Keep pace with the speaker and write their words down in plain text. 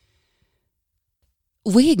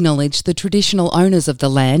We acknowledge the traditional owners of the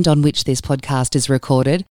land on which this podcast is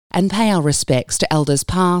recorded and pay our respects to elders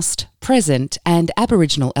past, present and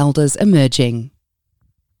Aboriginal elders emerging.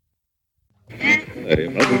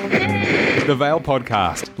 The Vale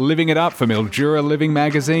Podcast, living it up for Mildura Living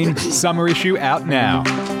Magazine, summer issue out now.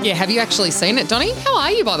 Yeah, have you actually seen it, Donny? How are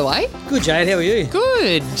you, by the way? Good, Jade. How are you?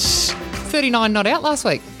 Good. 39 not out last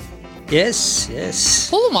week. Yes.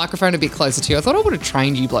 Pull the microphone a bit closer to you. I thought I would have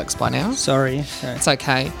trained you blokes by now. Sorry. It's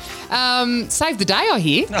okay. Save the day, I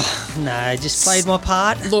hear. Oh, no, just played my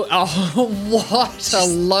part. Look, what a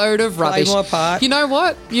load of rubbish. Played my part. You know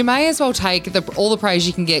what? You may as well take all the praise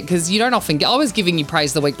you can get because you don't often get. I was giving you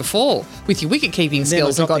praise the week before with your wicket-keeping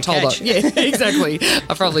skills and got told off. Yeah, exactly.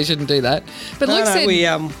 I probably shouldn't do that. But Luke said...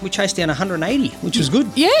 We chased down 180, which was good.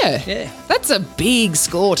 Yeah. That's a big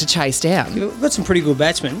score to chase down. We've got some pretty good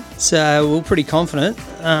batsmen, so we're pretty confident.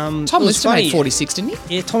 Tom Lister made 46, didn't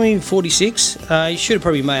he? Yeah, Tommy 46. He should have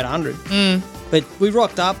probably made 100. But we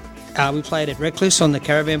rocked up. We played at Redcliffe on the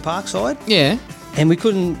Caravan Park side. Yeah. And we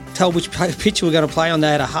couldn't tell which pitch we were going to play on. They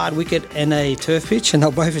had a hard wicket and a turf pitch, and they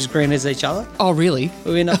were both as green as each other. Oh, really?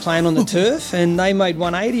 We ended up playing on the turf, and they made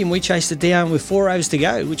 180, and we chased it down with 4 overs to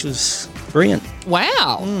go, which was brilliant.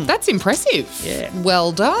 Wow, that's impressive. Yeah.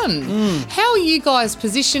 Well done. How are you guys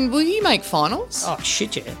positioned? Will you make finals? Oh,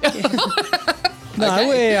 shit, yeah. No, Okay.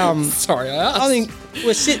 we're... Sorry, I asked. I think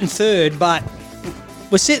we're sitting third, but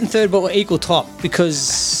we're equal top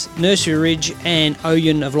because Nursery Ridge and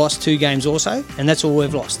Oyen have lost 2 games also, and that's all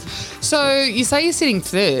we've lost. So you say you're sitting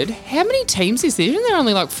third. How many teams is there? Isn't there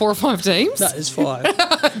only like 4 or 5 teams? No, there's 5.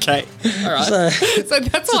 Okay, all right. So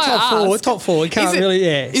that's why I asked. top four. We can't really,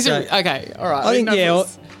 yeah. Is it okay? All right. I think, yeah.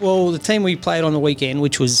 Well, the team we played on the weekend,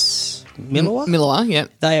 which was Millawa, yeah.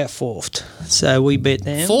 they are 4th. So we beat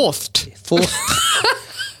them. 4th.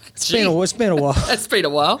 It's been a while. It's been a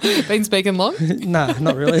while. Been speaking long? No,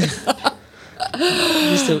 not really.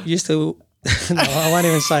 used to. No, I won't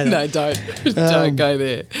even say that. No, don't. Don't go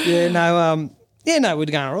there. Yeah, no. We're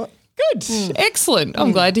going all right. Good. Excellent.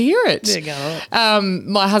 I'm glad to hear it. Yeah, going all right.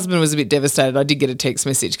 My husband was a bit devastated. I did get a text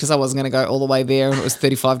message because I wasn't going to go all the way there and it was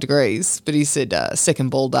 35 degrees. But he said second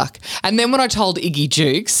ball duck. And then when I told Iggy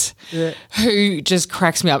Jukes, who just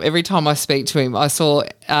cracks me up every time I speak to him, I saw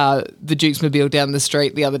the Jukes mobile down the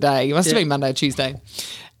street the other day. It must have been Monday or Tuesday.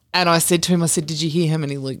 And I said to him, did you hear how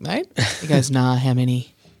many Luke made? He goes, nah, how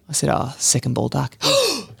many? I said, second ball duck.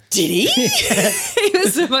 Did he? He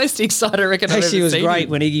was the most excited I reckon I've ever seen. Actually, it was great him.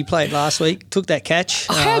 when Iggy played last week. Took that catch.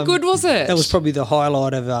 How good was it? That was probably the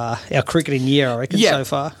highlight of our cricketing year, I reckon, so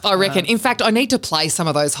far. I recked. In fact, I need to play some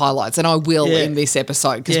of those highlights, and I will in this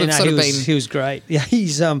episode because he was great. Yeah,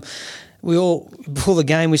 he's we all before the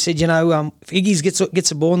game we said, if Iggy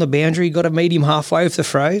gets a ball on the boundary, you got to meet him halfway with the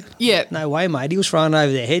throw. Yeah, no way, mate. He was throwing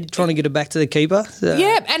over their head, trying to get it back to the keeper. So.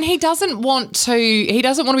 Yeah, and he doesn't want to. He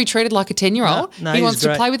doesn't want to be treated like a 10-year-old. No, he wants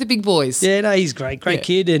to play with the big boys. Yeah, no, he's great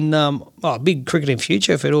kid, and big cricketing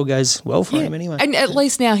future if it all goes well for him. Anyway, and at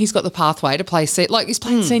least now he's got the pathway to play. He's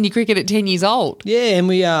playing senior cricket at 10 years old. Yeah, and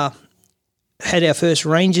we had our first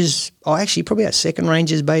Rangers. Actually, probably our second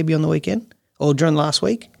Rangers baby on the weekend or during last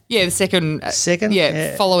week. Yeah, the second.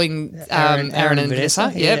 Following Aaron and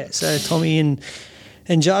Vanessa. Yeah, so Tommy and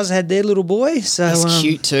Jazz had their little boy. So he's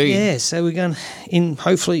cute too. Yeah, so we're going in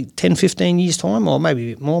hopefully 10, 15 years' time, or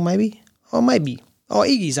maybe more, maybe.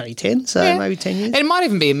 Iggy's only 10, so maybe 10 years. And it might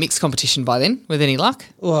even be a mixed competition by then, with any luck.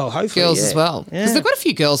 Well, hopefully, girls as well. Because they've got a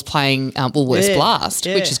few girls playing Woolworths Blast,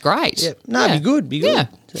 which is great. Yeah. No, be good. Yeah.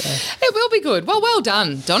 It will be good. Well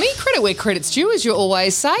done, Donny. Credit where credit's due, as you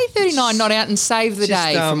always say. 39 not out and save the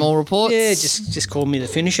day from all reports. Yeah, just call me the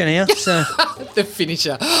finisher now. So. The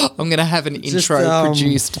finisher. I'm going to have an intro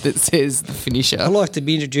produced that says the finisher. I like to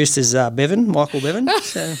be introduced as Michael Bevan.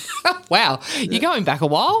 So. Wow. You're going back a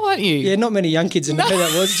while, aren't you? Yeah, not many young kids know who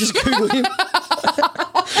that was. Just Google him.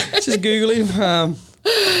 Just Google him.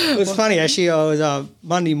 It was funny, actually. I was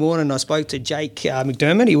Monday morning. I spoke to Jake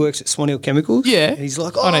McDermott. He works at Swan Hill Chemicals. Yeah, and he's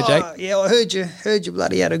like, I know Jake. Yeah, I heard you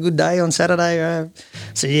bloody had a good day on Saturday.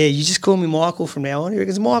 So yeah, you just call me Michael from now on. He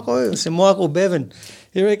reckons Michael. I said Michael Bevan.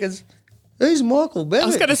 He reckons who's Michael Bevan? I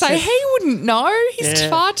was going to say he wouldn't know. He's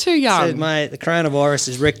far too young. Said, mate, the coronavirus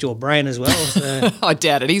has wrecked your brain as well. So. I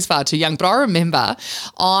doubt it. He's far too young. But I remember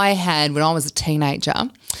I had when I was a teenager.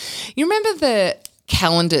 You remember the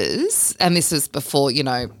calendars, and this is before, the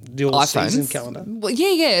iPhones. all-season calendar. Well,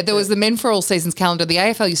 yeah. There was the Men for All Seasons calendar. The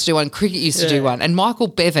AFL used to do one. Cricket used to do one. And Michael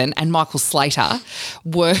Bevan and Michael Slater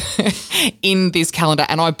were in this calendar,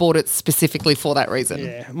 and I bought it specifically for that reason.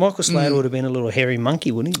 Yeah, Michael Slater would have been a little hairy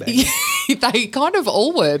monkey, wouldn't he, baby? They kind of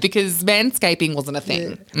all were because manscaping wasn't a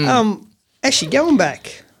thing. Yeah. Actually, going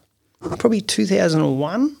back, probably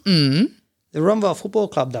 2001. The Ronvale Football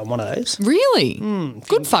Club done one of those. Really?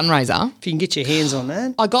 Good fundraiser. If you can get your hands on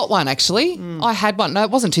that. I got one, actually. I had one. No,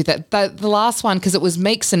 it wasn't the last one, because it was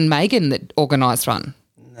Meeks and Megan that organised one.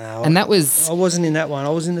 No. And that was... I wasn't in that one. I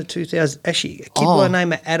was in the 2000... Actually, a kid by the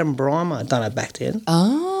name of Adam Brymer done it back then.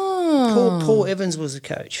 Oh. Paul Evans was the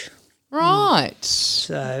coach. Right.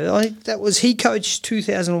 So I think he coached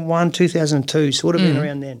 2001, 2002, so it would have been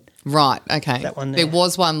around then. Right, okay. That one there. There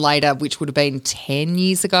was one later, which would have been 10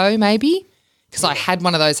 years ago maybe, because I had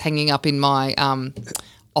one of those hanging up in my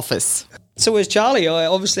office. So where's Charlie? I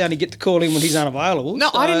obviously only get to call him when he's unavailable. No,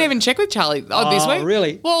 so. I didn't even check with Charlie this week.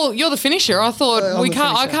 Really? Well, you're the finisher. I thought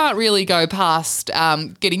I can't really go past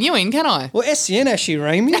getting you in, can I? Well, SCN actually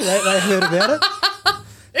rang me. They heard about it.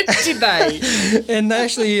 Did they? And they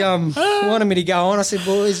actually wanted me to go on. I said,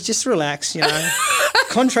 boys, just relax,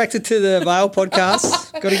 Contracted to the Vale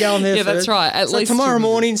podcast. Got to go on there Yeah, first. that's right. At least tomorrow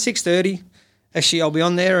morning, 6:30, actually I'll be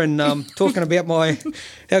on there and talking about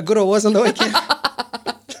how good I was on the weekend.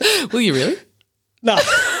 Will you really? No.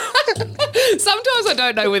 Sometimes I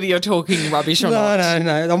don't know whether you're talking rubbish or not.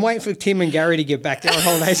 No. I'm waiting for Tim and Gary to get back. They're on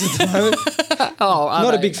holidays at the moment.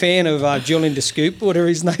 Not a big fan of Julian de Scoop, whatever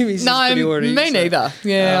his name is. No, me neither.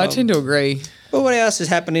 Yeah, I tend to agree. Well, what else has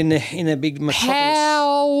happened in the big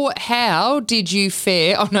metropolis? How did you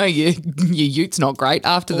fare? Oh no, your ute's not great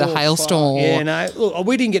after the hailstorm. Yeah, no. Look,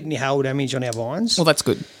 we didn't get any hail damage on our vines. Well, that's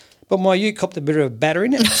good. But my ute copped a bit of a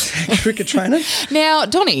battering at cricket training. Now,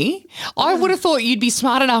 Donny, I would have thought you'd be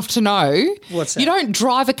smart enough to know. What's that? You don't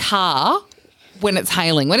drive a car when it's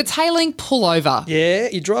hailing. When it's hailing, pull over. Yeah,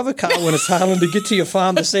 you drive a car when it's hailing to get to your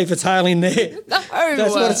farm to see if it's hailing there. No.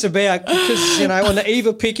 That's what it's about. Because, on the eve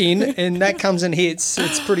of picking and that comes and hits,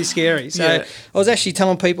 it's pretty scary. So Yeah. I was actually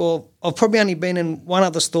telling people I've probably only been in one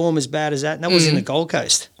other storm as bad as that, and that was in the Gold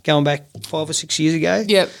Coast, going back 5 or 6 years ago.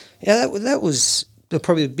 Yep. Yeah, that was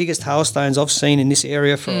probably the biggest hailstones I've seen in this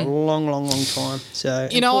area for a long, long, long time. So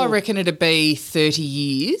I reckon it'd be 30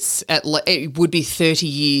 years. It would be 30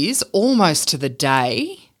 years, almost to the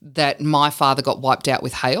day that my father got wiped out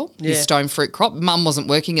with hail, his stone fruit crop. Mum wasn't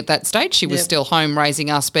working at that stage. She was still home raising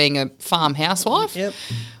us, being a farm housewife. Yep.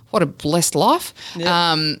 What a blessed life.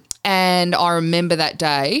 Yep. And I remember that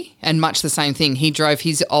day, and much the same thing. He drove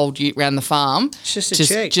his old ute round the farm Just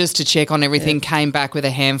to check on everything, came back with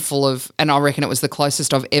a handful of, and I reckon it was the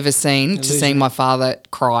closest I've ever seen to seeing my father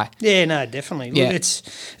cry. Yeah, no, definitely. Yeah. Look,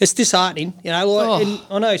 it's disheartening. And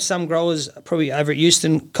I know some growers probably over at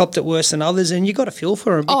Euston copped it worse than others, and you got to feel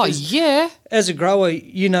for them. Oh, yeah. As a grower,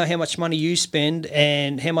 you know how much money you spend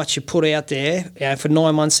and how much you put out there for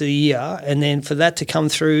 9 months of the year, and then for that to come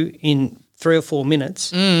through in 3 or 4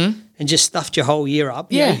 minutes and just stuffed your whole year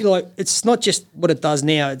up. Yeah. It's not just what it does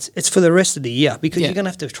now, it's for the rest of the year, because you're going to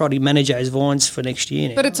have to try to manage those vines for next year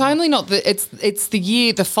now. But it's only not it's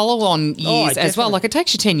the follow-on years as well. Like, it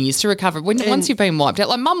takes you 10 years to recover once you've been wiped out.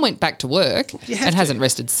 Like, Mum went back to work and hasn't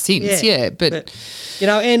rested since. But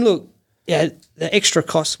and look, the extra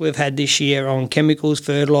costs we've had this year on chemicals,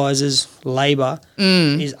 fertilisers, labour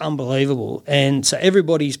is unbelievable. And so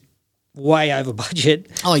everybody's way over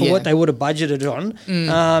budget for what they would have budgeted on.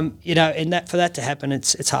 And that for that to happen,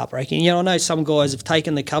 it's heartbreaking. I know some guys have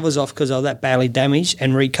taken the covers off because of that badly damaged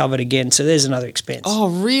and recovered again. So there's another expense. Oh,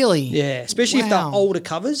 really? Yeah, especially if they're older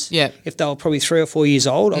covers. Yeah. If they were probably 3 or 4 years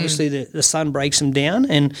old, obviously the sun breaks them down,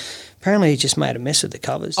 and apparently it just made a mess of the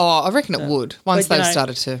covers. Oh, I reckon it would once they've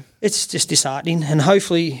started to. It's just disheartening, and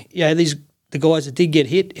hopefully, the guys that did get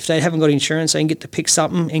hit, if they haven't got insurance, they can get to pick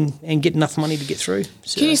something and get enough money to get through.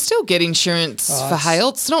 So, can you still get insurance for hail?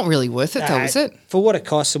 It's not really worth it, though, is it? For what it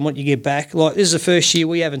costs and what you get back. Like, this is the first year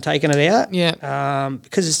we haven't taken it out. Yeah.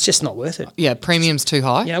 Because it's just not worth it. Yeah, premium's too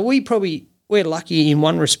high. We're lucky in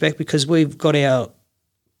one respect because we've got our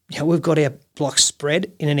blocks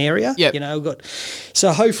spread in an area. Yep.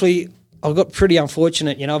 So hopefully, I've got pretty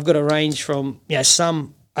unfortunate. I've got a range from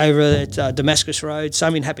some over at Damascus Road,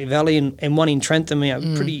 some in Happy Valley, and one in Trentham.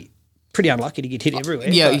 Pretty unlucky to get hit everywhere.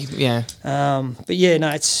 But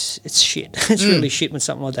it's shit. It's really shit when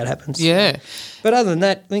something like that happens. Yeah. But other than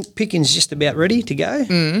that, I think picking's just about ready to go.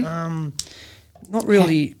 Not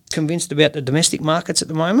really convinced about the domestic markets at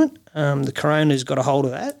the moment. The corona's got a hold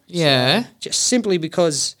of that. Yeah. So just simply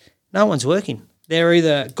because no one's working. They're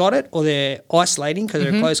either got it or they're isolating because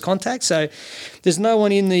they're close contact. So there's no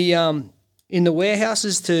one in the in the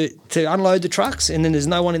warehouses to unload the trucks, and then there's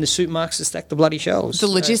no one in the supermarkets to stack the bloody shelves. The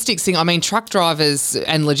logistics thing, I mean, truck drivers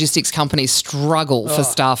and logistics companies struggle for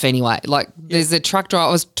staff anyway. Like there's a truck driver,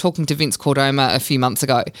 I was talking to Vince Cordoma a few months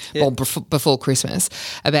ago, well, before Christmas,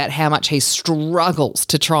 about how much he struggles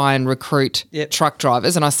to try and recruit truck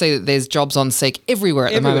drivers. And I see that there's jobs on Seek everywhere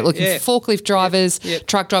at the moment, looking for forklift drivers,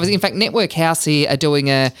 truck drivers. In fact, Network House here are doing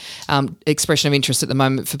a expression of interest at the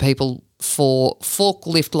moment for people for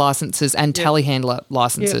forklift licenses and telehandler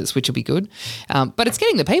licenses, which will be good. But it's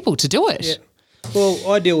getting the people to do it.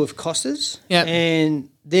 Well, I deal with Costas, and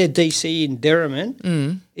their DC in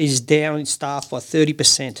Derrimut is down in staff by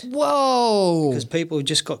 30%. Whoa! Because people have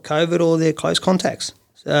just got COVID or they're close contacts.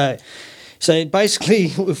 So basically,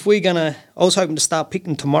 if we're gonna, I was hoping to start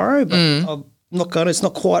picking tomorrow, but I'm not going to. It's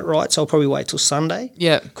not quite right, so I'll probably wait till Sunday.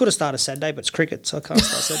 Yeah, could have started Saturday, but it's cricket, so I can't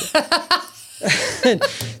start Saturday.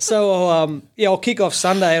 So I'll kick off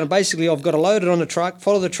Sunday, and basically I've got to load it on the truck,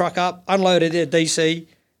 follow the truck up, unload it at DC.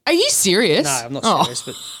 Are you serious? No, I'm not serious,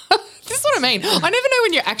 but this is what I mean. I never know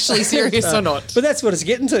when you're actually serious or not. But that's what it's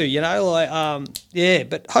getting to, you know. Like,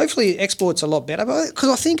 but hopefully export's a lot better, because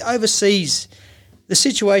I think overseas, the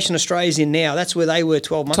situation Australia's in now, that's where they were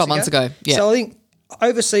 12 months ago. Yeah. So I think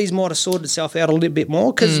overseas might have sorted itself out a little bit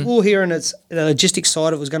more, because we were hearing the logistics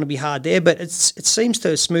side, it was going to be hard there, but it seems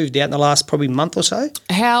to have smoothed out in the last probably month or so.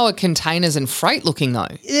 How are containers and freight looking though?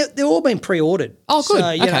 They've all been pre-ordered. Oh, good. So,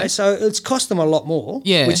 you know, so it's cost them a lot more,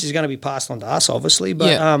 which is going to be passed on to us, obviously.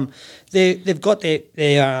 But they've got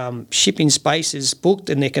their shipping spaces booked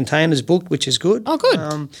and their containers booked, which is good. Oh, good.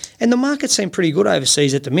 And the markets seem pretty good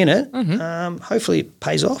overseas at the minute. Hopefully it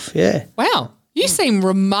pays off, Wow. You seem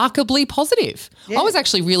remarkably positive. I was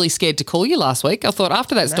actually really scared to call you last week. I thought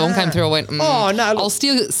after that storm came through, I went, I'll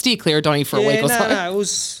steer clear of Donny for a week or so. It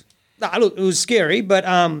was scary, but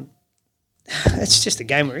it's just a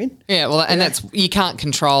game we're in. Yeah, well, and that's, you can't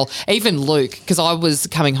control. Even Luke, because I was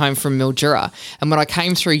coming home from Mildura, and when I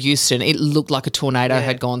came through Euston, it looked like a tornado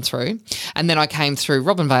had gone through. And then I came through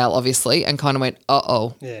Robinvale, obviously, and kind of went,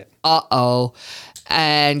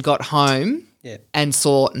 and got home. And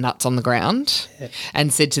saw nuts on the ground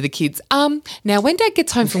and said to the kids, now when Dad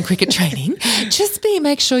gets home from cricket training, just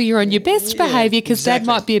make sure you're on your best behaviour, because Dad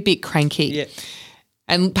might be a bit cranky.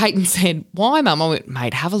 And Peyton said, why, Mum? I went,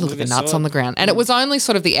 mate, have a look at the nuts on the ground. And it was only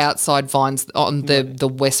sort of the outside vines on the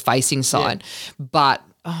west-facing side. But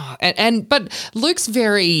Luke's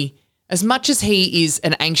very, as much as he is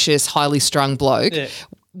an anxious, highly strung bloke,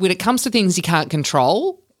 when it comes to things he can't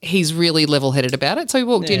control, he's really level-headed about it. So he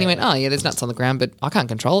walked in and he went, there's nuts on the ground, but I can't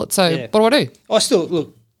control it. So what do I do? I still,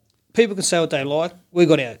 look, people can say what they like. We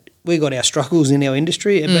got our struggles in our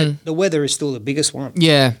industry, but the weather is still the biggest one.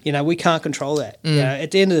 Yeah. You know, we can't control that. You know, at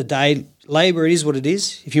the end of the day, labour, it is what it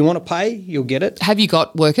is. If you want to pay, you'll get it. Have you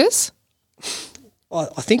got workers?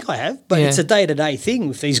 I think I have, but it's a day-to-day thing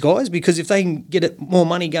with these guys, because if they can get more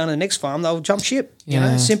money going to the next farm, they'll jump ship. You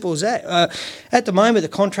know, simple as that. At the moment, the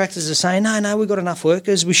contractors are saying, no, we've got enough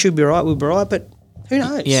workers, we should be right, we'll be right, but who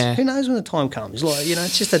knows? Yeah. Who knows when the time comes? Like, you know,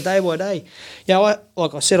 it's just a day by day. You know,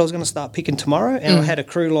 like I said, I was going to start picking tomorrow, and I had a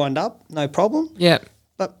crew lined up, no problem. Yeah.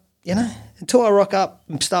 But, you know, until I rock up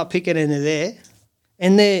and start picking and they're there,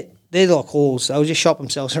 and they're like halls, they'll just shop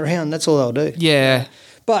themselves around, that's all they'll do. Yeah.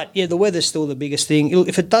 But, the weather's still the biggest thing.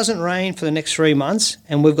 If it doesn't rain for the next 3 months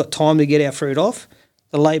and we've got time to get our fruit off,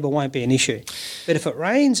 the labour won't be an issue. But if it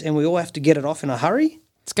rains and we all have to get it off in a hurry...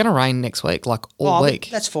 It's going to rain next week, like all week.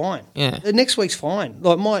 That's fine. Yeah. The next week's fine.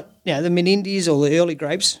 Like the mid-Indies or the early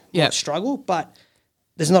grapes might struggle, but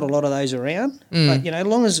there's not a lot of those around. But, as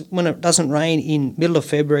long as when it doesn't rain in middle of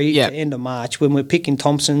February to end of March, when we're picking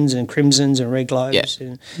Thompsons and Crimsons and Red Globes.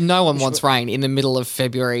 Yeah. No one wants rain in the middle of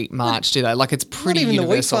February, March, do they? Like, it's pretty universal. Not even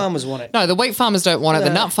the wheat farmers want it. No, the wheat farmers don't want it.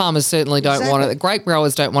 The nut farmers certainly don't want it. The grape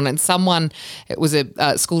growers don't want it. And it was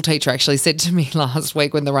a school teacher actually said to me last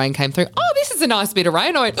week when the rain came through, this is a nice bit of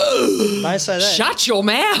rain. I went, don't say that. Shut your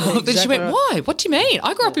mouth. Exactly. And she went, why? What do you mean?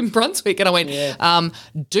 I grew up in Brunswick. And I went,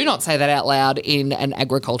 do not say that out loud in an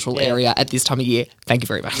agricultural area at this time of year. Thank you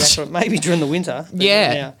very much. Exactly. Maybe during the winter.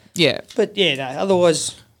 Yeah. But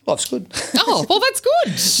otherwise life's good. Oh, well, that's good.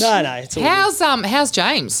 No, it's all good. How's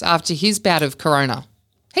James after his bout of corona?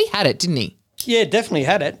 He had it, didn't he? Yeah, definitely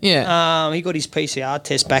had it. Yeah. He got his PCR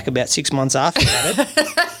test back about 6 months after he had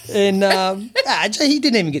it. And he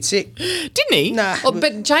didn't even get sick. Didn't he? Nah.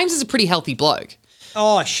 But James is a pretty healthy bloke.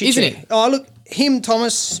 Oh, shit. Isn't he? Oh, look, him,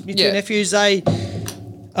 Thomas, your two nephews, they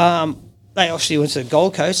actually went to the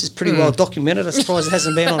Gold Coast. It's pretty well documented. I'm surprised it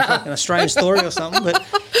hasn't been on an Australian story or something. But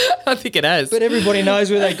I think it has. But everybody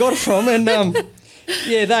knows where they got it from. And,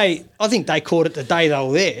 I think they caught it the day they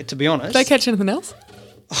were there, to be honest. Did they catch anything else?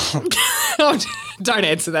 Oh, don't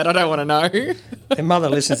answer that. I don't want to know. Their mother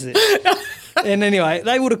listens to this. And anyway,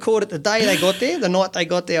 they would have caught it the day they got there, the night they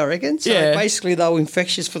got there, I reckon. So basically they were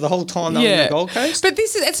infectious for the whole time they were in the Gold Coast. But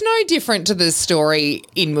it's no different to the story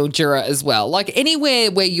in Mildura as well. Like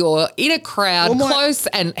anywhere where you're in a crowd, close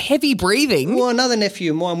and heavy breathing. Well, another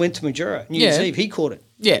nephew of mine went to Mildura, New Year's Eve. He caught it.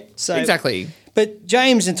 Yeah, so, exactly. But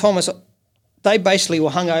James and Thomas, they basically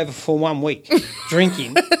were hungover for 1 week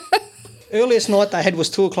drinking. Earliest night they had was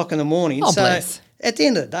 2 o'clock in the morning. Oh, so bless. At the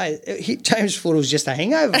end of the day, James thought it was just a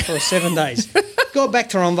hangover for 7 days. Got back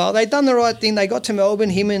to Ronvale. They'd done the right thing. They got to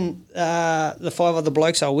Melbourne, him and the 5 other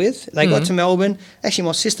blokes I was with. They got to Melbourne. Actually,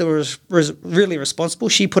 my sister was really responsible.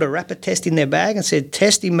 She put a rapid test in their bag and said,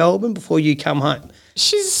 test in Melbourne before you come home.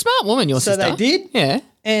 She's a smart woman, your sister. So they did. Yeah.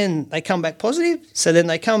 And they come back positive. So then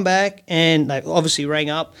they come back and they obviously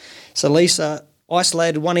rang up. So Lisa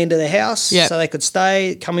isolated one end of the house so they could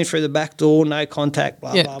stay, come in through the back door, no contact,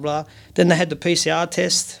 blah, blah, blah. Then they had the PCR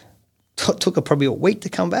test. Took her probably a week to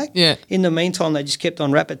come back. Yeah. In the meantime, they just kept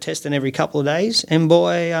on rapid testing every couple of days. And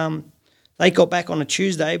they got back on a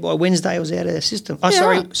Tuesday. By Wednesday, it was out of their system.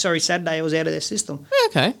 Sorry, Saturday, it was out of their system.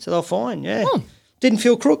 Okay. So they were fine, Didn't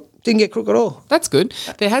feel crook. Didn't get crook at all. That's good.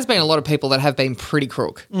 There has been a lot of people that have been pretty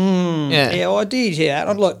crook. Yeah, I did,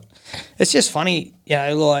 And look, it's just funny,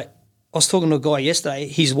 like, I was talking to a guy yesterday,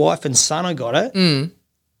 his wife and son have got it.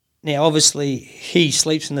 Now, obviously, he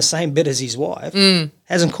sleeps in the same bed as his wife,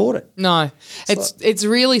 hasn't caught it. No. It's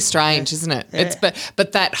really strange, isn't it? Yeah.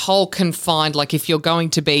 But that whole confined, like if you're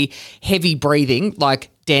going to be heavy breathing,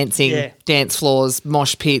 like dancing, dance floors,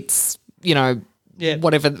 mosh pits,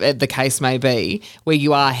 whatever the case may be, where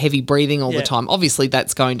you are heavy breathing all the time, obviously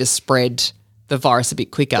that's going to spread the virus a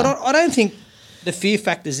bit quicker. But I don't think the fear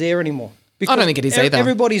factor's there anymore. I don't think it is either.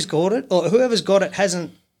 Everybody's got it, or whoever's got it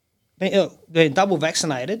hasn't been double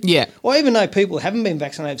vaccinated. Yeah. Or even though people who haven't been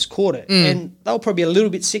vaccinated have caught it, and they were probably a little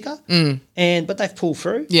bit sicker, but they've pulled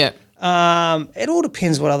through. Yeah. It all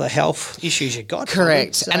depends what other health issues you got.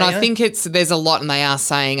 Correct. So, and I think there's a lot, and they are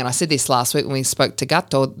saying, and I said this last week when we spoke to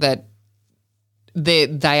Gatto, that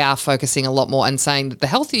they are focusing a lot more and saying that the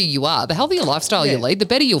healthier you are, the healthier lifestyle you lead, the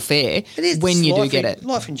better you'll fare when you do get it.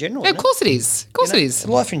 Life in general. Yeah, of course it is. Of course it is.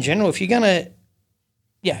 Life in general, if you're going to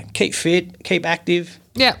keep fit, keep active,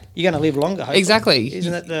 you're going to live longer, hopefully. Exactly.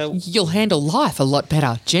 Isn't it You'll handle life a lot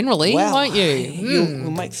better generally, won't you?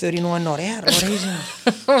 You'll make 39 not out a lot easier.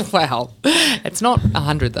 Wow. It's not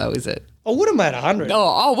 100 though, is it? I would have made 100.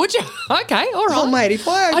 Oh, would you? Okay, all right. Oh, mate, if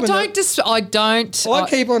I open I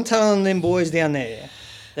keep on telling them boys down there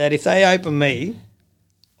that if they open me,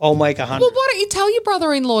 I'll make 100. Well, why don't you tell your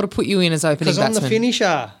brother-in-law to put you in as opening batsman? Because I'm the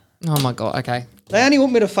finisher. Oh, my God, okay. They only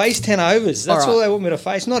want me to face 10 overs. That's all they want me to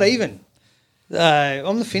face, not even.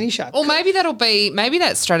 I'm the finisher. Or maybe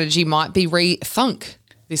that strategy might be re-thunk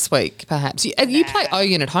this week, perhaps. You play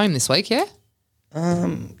Oyen at home this week, yeah?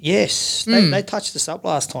 Yes. They touched us up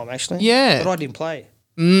last time, actually. Yeah. But I didn't play.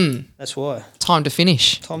 That's why. Time to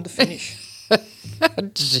finish.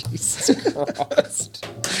 Jesus Christ.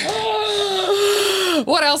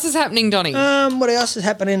 What else is happening, Donny? What else is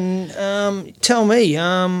happening? Tell me.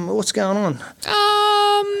 What's going on?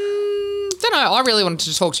 Don't know. I really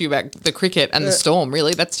wanted to talk to you about the cricket and the Storm,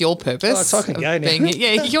 really. That's your purpose. I can go now.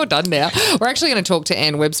 You're done now. We're actually going to talk to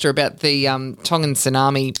Anne Webster about the Tongan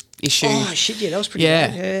tsunami issue. Oh, shit, that was pretty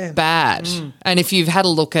bad. Yeah. Bad. And if you've had a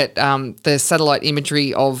look at the satellite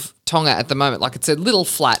imagery of Tonga at the moment, like it's a little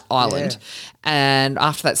flat island, and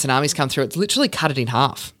after that tsunami's come through, it's literally cut it in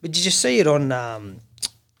half. But did you see it on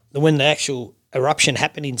when the actual eruption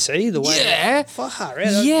happened in sea? The way that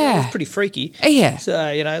was pretty freaky. Yeah. So,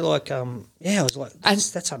 I was like,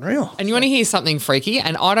 that's unreal. And you want to hear something freaky?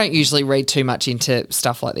 And I don't usually read too much into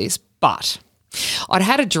stuff like this, but I'd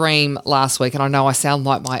had a dream last week, and I know I sound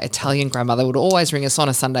like my Italian grandmother would always ring us on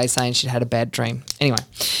a Sunday saying she'd had a bad dream. Anyway.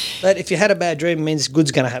 But if you had a bad dream, it means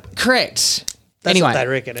good's going to happen. Correct. That's what they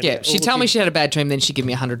reckon. Yeah, she'd tell me she had a bad dream, then she'd give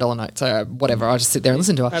me $100 note. So whatever, I'll just sit there and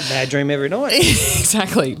listen to her. A bad dream every night.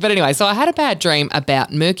 Exactly. But anyway, so I had a bad dream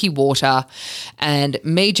about murky water and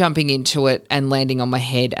me jumping into it and landing on my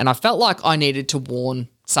head, and I felt like I needed to warn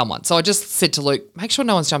someone. So I just said to Luke, make sure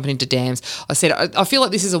no one's jumping into dams. I said, I feel like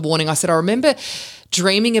this is a warning. I said, I remember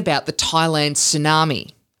dreaming about the Thailand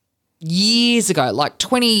tsunami years ago, like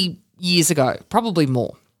 20 years ago, probably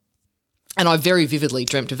more. And I very vividly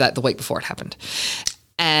dreamt of that the week before it happened.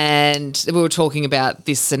 And we were talking about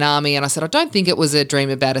this tsunami, and I said, I don't think it was a dream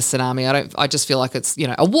about a tsunami. I just feel like it's,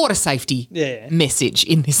 a water safety message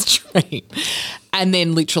in this dream. And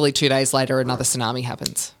then literally 2 days later, another tsunami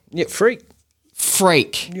happens. Yeah, freak.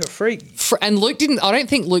 You're a freak. And Luke I don't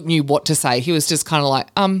think Luke knew what to say. He was just kind of like,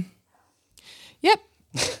 yep,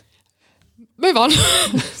 Move on.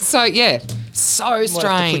 So, yeah, so Might have to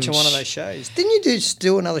strange. put you on one of those shows. Didn't you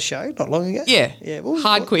do another show not long ago? Yeah. Yeah.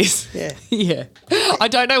 Hard quiz. Yeah. Yeah. I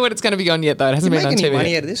don't know what it's going to be on yet, though. It hasn't You been on make any TV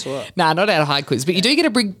money yet. out of this or what? Nah, not out of hard quiz, but you do get a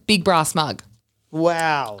big brass mug.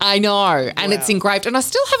 Wow. I know, and it's Wow. engraved. And I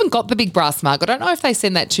still haven't got the big brass mug. I don't know if they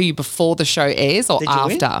send that to you before the show airs or Did you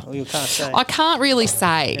win? after. Or you can't say? I can't really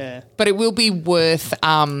say, Yeah. but it will be worth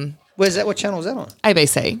Where's that? What channel is that on?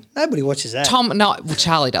 ABC. Nobody watches that. Well,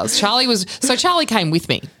 Charlie does. Charlie came with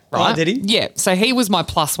me. Right? Oh, did he? Yeah. So he was my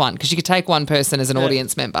plus one because you could take one person as an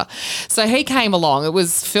audience member. So he came along. It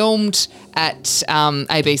was filmed at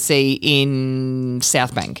ABC in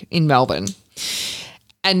South Bank in Melbourne.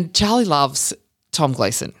 And Charlie loves Tom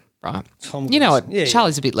Gleeson, right? You know what? Yeah,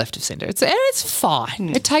 Charlie's a bit left of centre. It's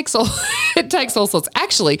fine. It takes all sorts.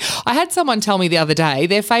 Actually, I had someone tell me the other day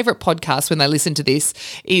their favourite podcast when they listen to this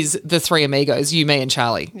is The Three Amigos, you, me and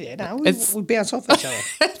Charlie. Yeah, no, we bounce off each other.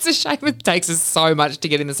 It's a shame it takes us so much to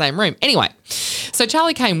get in the same room. Anyway, so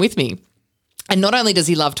Charlie came with me. And not only does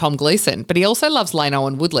he love Tom Gleeson, but he also loves Lano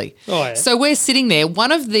and Woodley. Oh, yeah. So we're sitting there.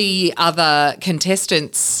 One of the other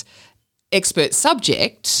contestants' expert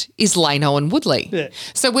subject is Lano and Woodley. Yeah.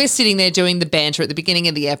 So we're sitting there doing the banter at the beginning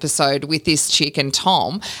of the episode with this chick and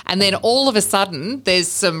Tom, and then all of a sudden there's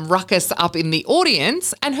some ruckus up in the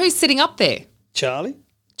audience, and who's sitting up there? Charlie?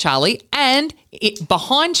 Charlie, and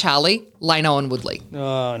behind Charlie, Lano and Woodley.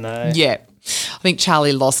 Oh, no. Yeah. I think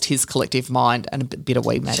Charlie lost his collective mind and a bit of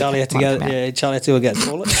wee magic. Charlie had to go. Yeah, Charlie had to go get the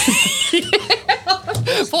toilet.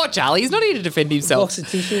 Poor Charlie. He's not here to defend himself. Box of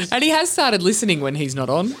tissues. And he has started listening when he's not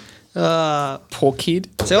on. Poor kid.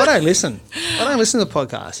 So I don't listen. I don't listen to the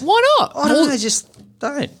podcast. Why not? I don't know. I just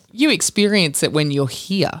don't. You experience it when you're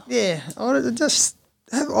here. Yeah,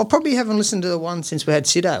 I probably haven't listened to the one since we had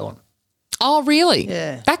Sido on. Oh, really?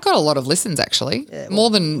 Yeah. That got a lot of listens, actually. Yeah, More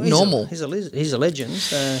than normal. He's a legend.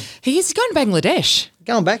 So. He's going to Bangladesh.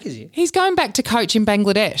 Going back, is he? He's going back to coach in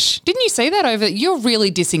Bangladesh. Didn't you see that you're really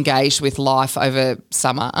disengaged with life over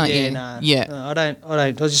summer, aren't you? No. Yeah. No, I don't. I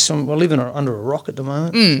live under a rock at the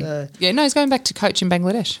moment. So Yeah, no, he's going back to coach in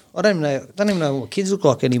Bangladesh. I don't even know what kids look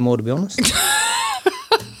like anymore, to be honest.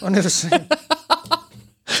 I never seen.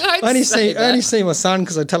 I only see my son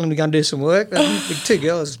because I tell him to go and do some work. The two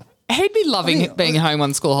girls. He'd be loving being home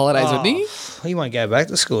on school holidays, wouldn't he? He won't go back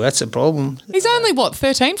to school. That's the problem. He's only,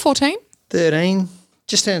 13, 14? 13.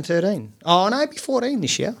 Just turned 13. Oh, no, he'll be 14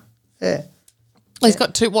 this year. Yeah. Well, he's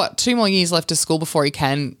got two more years left of school before he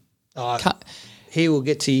can. He will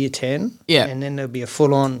get to year 10. Yeah. And then there'll be a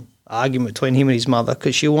full-on argument between him and his mother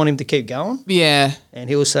because she'll want him to keep going. Yeah. And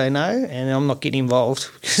he'll say no, and I'm not getting involved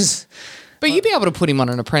because... But you'd be able to put him on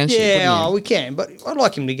an apprenticeship, wouldn't you? We can. But I'd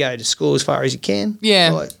like him to go to school as far as he can.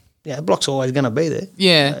 Yeah. Block's always going to be there.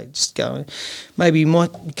 Yeah. So just go. Maybe he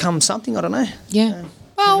might become something, I don't know. Yeah.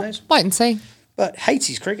 Well, wait and see. But hates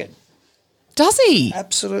his cricket. Does he?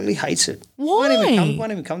 Absolutely hates it. Why?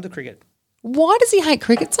 Won't even come to cricket. Why does he hate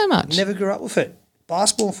cricket so much? Never grew up with it.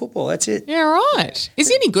 Basketball and football, that's it. Yeah, right. Is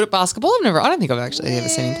he any good at basketball? I don't think I've actually ever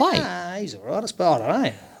seen him play. Nah, he's all right. But I don't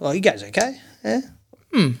know. Well, he goes okay. Yeah.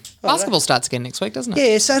 Basketball starts again next week, doesn't it?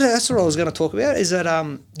 Yeah, so that's what I was going to talk about, is that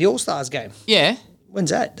the All-Stars game. Yeah. When's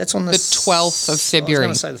that? That's on the 12th of February. I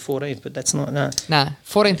was going to say the 14th, but that's not, no. No,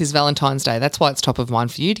 14th is Valentine's Day. That's why it's top of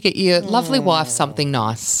mind for you to get your lovely wife something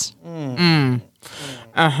nice. No,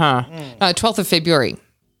 12th of February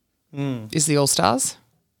is the All-Stars.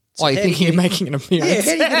 Why are you thinking of making an appearance?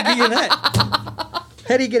 Yeah, how do you get a gig in that?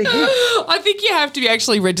 How do you get a gig? I think you have to be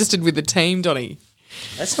actually registered with the team, Donny.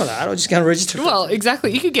 That's not hard. I'll just go and register. Well,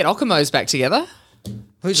 exactly. You could get Ockamos back together.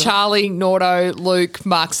 Who's Charlie, Nordo, Luke,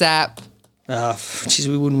 Mark Zapp. Geez,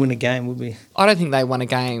 we wouldn't win a game, would we? I don't think they won a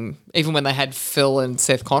game, even when they had Phil and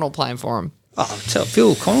Seth Connell playing for them. Oh, tell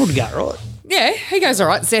Phil Connell to go, right? Yeah, he goes all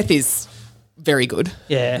right. Seth is very good.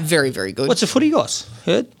 Yeah. Very, very good. What's the footy guys?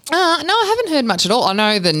 Heard? No, I haven't heard much at all. I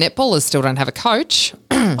know the netballers still don't have a coach.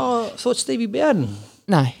 I thought Stevie Bowden.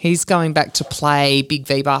 No, he's going back to play Big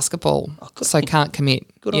V basketball, so can't commit.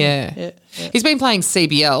 Good on him. Yeah. He's been playing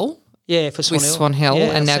CBL For Swan with Hill. Swan Hill,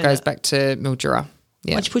 and I've now seen goes that. back to Mildura.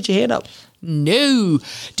 Yeah. Why don't you put your hand up? No.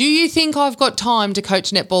 Do you think I've got time to coach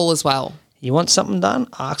netball as well? You want something done?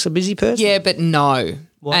 Ask a busy person. Yeah, but no.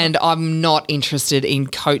 Why? And I'm not interested in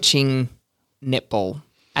coaching netball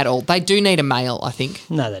at all. They do need a male, I think.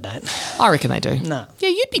 No, they don't. I reckon they do. No. Yeah,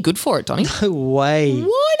 you'd be good for it, Donny. No way.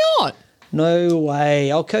 Why not? No way.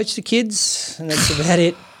 I'll coach the kids, and that's about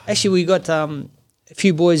it. Actually, we got a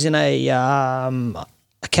few boys in a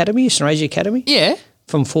academy, Australasia Academy, Yeah.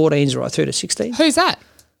 from 14s right through to 16. Who's that?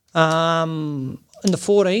 In the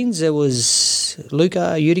 14s, there was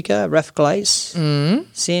Luca Utica, Raf Glace,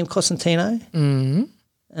 Sam Cosentino,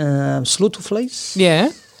 Slutterfleece. Yeah.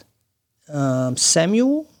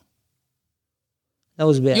 Samuel. That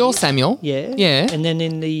was about You're it. Samuel. Yeah. Yeah. And then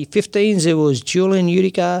in the 15s, there was Julian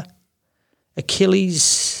Utica,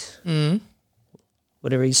 Achilles,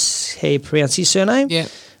 whatever how you pronounce his surname. Yeah.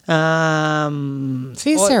 Um,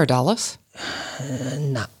 See, Sarah Dulles?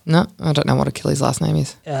 no. No, I don't know what Achilles' last name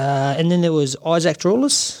is. And then there was Isaac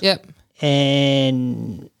Drawless. Yep.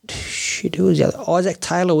 And who was the other? Isaac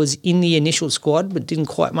Taylor was in the initial squad but didn't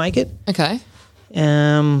quite make it. Okay.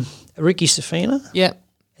 Ricky Safina. Yep.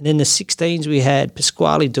 And then the 16s we had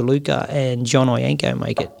Pasquale DeLuca and John Ianco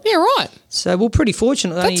make it. Yeah, right. So we're pretty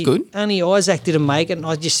fortunate. That's good. Only Isaac didn't make it, and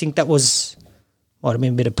I just think that might have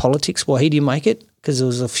been a bit of politics why he didn't make it, because there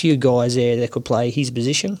was a few guys there that could play his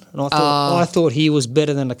position, and I thought he was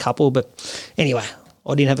better than a couple. But anyway,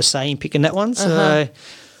 I didn't have a say in picking that one. So,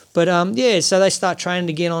 so they start training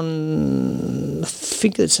again on, I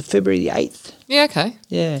think it's February the 8th. Yeah, okay.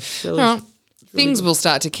 Yeah. So All right. Things will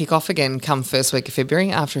start to kick off again come first week of February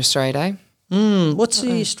after Australia Day. What's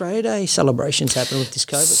the Australia Day celebrations happening with this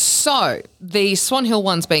COVID? So the Swan Hill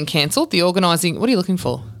one's been cancelled. The organising – what are you looking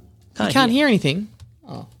for? You can't hear anything.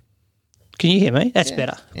 Oh. Can you hear me? That's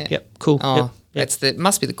better. Yeah. Yep, cool. Oh, Yep.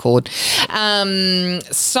 Must be the cord.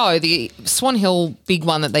 So the Swan Hill big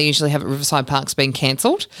one that they usually have at Riverside Park's been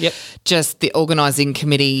cancelled. Yep. Just the organising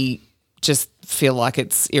committee just feel like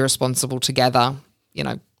it's irresponsible to gather,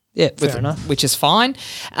 Yeah, fair enough. which is fine.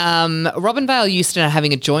 Robinvale Euston are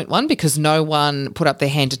having a joint one because no one put up their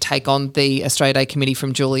hand to take on the Australia Day committee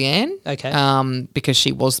from Julianne. Okay. Because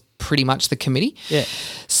she was pretty much the committee. Yeah.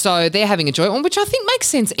 So they're having a joint one, which I think makes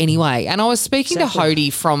sense anyway. And I was speaking to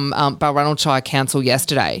Hody from Balranald Council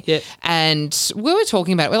yesterday. Yeah. And we were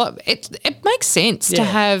talking about it. We're like, it makes sense to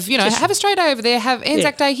have, have Australia Day over there, have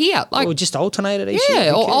Anzac Day here. Like, or just alternate it each year.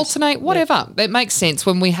 yeah, or alternate, whatever. It makes sense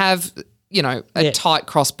when we have a tight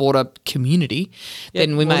cross-border community,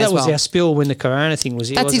 then we may as well. That was our spill when the Corona thing was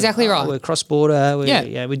here. That's exactly right. We're cross-border. We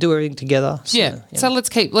do everything together. So, So let's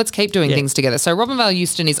keep doing things together. So Robinvale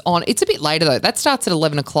Euston is on. It's a bit later though. That starts at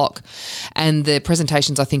 11 o'clock, and the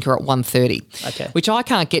presentations I think are at 1:30. Okay. Which I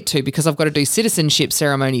can't get to because I've got to do citizenship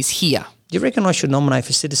ceremonies here. Do you reckon I should nominate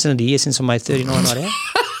for Citizen of the Year since I made 39 right out?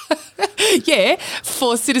 Yeah,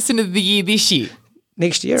 for Citizen of the Year this year.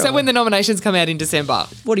 Next year? So when the nominations come out in December.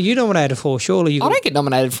 What are you nominated for? Surely you. I don't get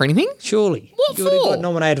nominated for anything. Surely. What you would have for? got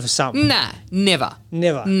nominated for something. Nah, never.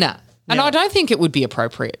 Never. Nah. And Never. I don't think it would be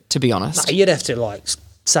appropriate, to be honest. No, you'd have to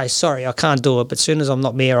say, sorry, I can't do it, but as soon as I'm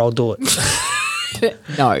not mayor, I'll do it.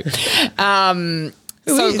 No.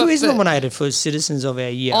 Who is nominated for Citizens of our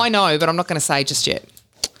Year? I know, but I'm not going to say just yet.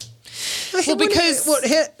 Well, because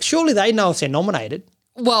surely they know if they're nominated.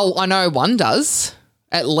 Well, I know one does.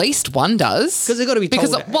 At least one does. Because they've got to be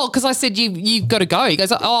told. Because I said you've got to go. He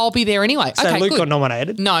goes, I'll be there anyway. So okay, Luke good. got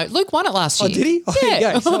nominated. No, Luke won it last year. Oh, did he? Oh, yeah.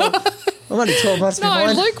 there you go. So I'm only 12 months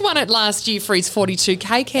behind. No, Luke won it last year for his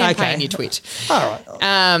 42K campaign, you twit. All right.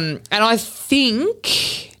 And I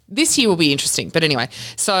think this year will be interesting. But anyway,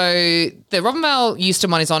 so the Robinvale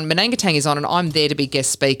Euston one is on, Menangatang is on, and I'm there to be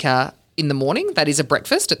guest speaker in the morning. That is a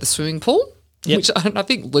breakfast at the swimming pool, which I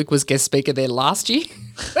think Luke was guest speaker there last year.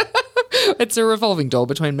 It's a revolving door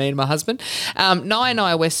between me and my husband.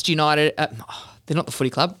 Naya West United, they're not the footy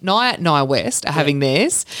club. Naya West are having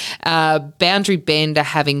theirs. Boundary Bend are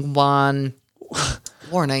having one.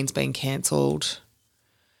 Warrenene's been cancelled.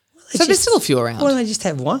 So there's still a few around. Why don't they just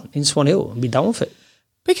have one in Swan Hill and be done with it?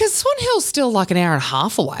 Because Swan Hill's still like an hour and a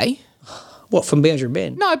half away. What, from Boundary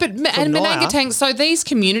Bend? No, but Menangatang, so these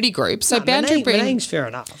community groups, so Boundary Bend. Menang's fair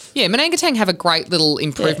enough. Yeah, Menangatang have a great little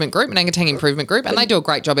improvement group, Menangatang Improvement Group, and they do a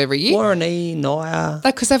great job every year. Warranee, Naya.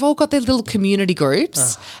 Because they've all got their little community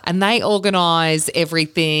groups and they organise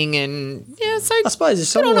everything and, so I suppose if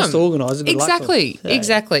someone wants to organise it, Exactly.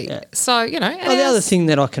 Yeah. So, And the other thing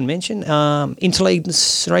that I can mention,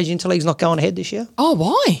 Interleague's not going ahead this year. Oh,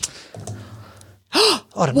 why?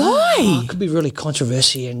 I don't know. Why? It could be really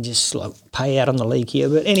controversial and just pay out on the league here.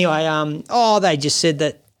 But anyway, they just said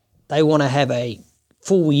that they want to have a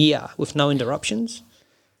full year with no interruptions.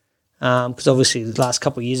 Because obviously the last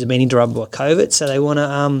couple of years have been interrupted by COVID, so they want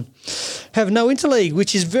to have no Interleague,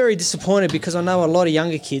 which is very disappointed because I know a lot of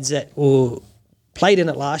younger kids that played in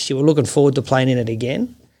it last year were looking forward to playing in it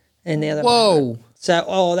again. And now Whoa.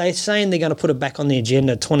 So, they're saying they're going to put it back on the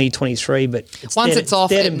agenda 2023, but once it's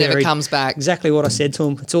off, it never comes back. Exactly what I said to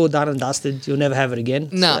them. It's all done and dusted. You'll never have it again.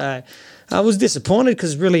 No. So, I was disappointed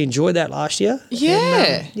because really enjoyed that last year. Yeah.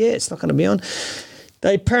 And, it's not going to be on.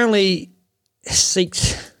 They apparently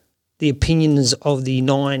seeked the opinions of the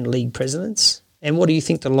 9 league presidents. And what do you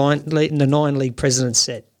think the 9 league presidents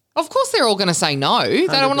said? Of course they're all going to say no. They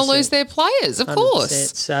don't want to lose their players, of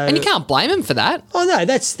course. So, and you can't blame them for that. Oh, no,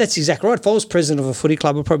 that's exactly right. If I was president of a footy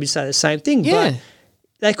club, I'd probably say the same thing. Yeah. But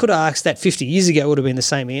they could have asked that 50 years ago, it would have been the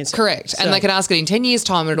same answer. Correct. And they could ask it in 10 years'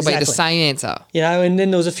 time and it'll be the same answer. You know, and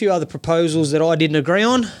then there was a few other proposals that I didn't agree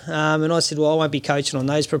on. And I said, well, I won't be coaching on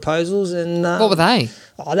those proposals. And what were they?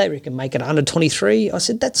 Oh, they reckon make it under 23. I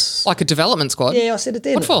said, that's... Like a development squad? Yeah, I said at the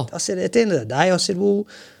end What for? I said at the end of the day, I said, well,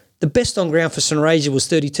 the best on ground for St Regis was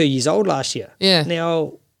 32 years old last year. Yeah.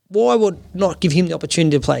 Now, why would not give him the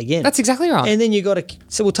opportunity to play again? That's exactly right. And then you got to...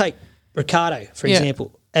 So we'll take Ricardo, for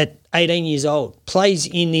example, at 18 years old, plays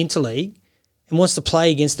in the Interleague and wants to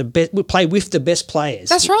play against the best, play with the best players.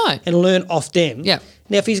 That's right. And learn off them. Yeah.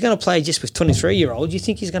 Now, if he's going to play just with 23-year-olds, you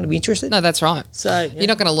think he's going to be interested? No, that's right. So you're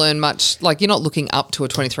not going to learn much. Like, you're not looking up to a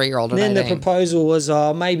 23-year-old. Then the proposal was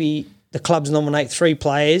maybe the clubs nominate 3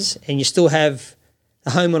 players and you still have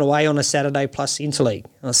the home and away on a Saturday plus Interleague.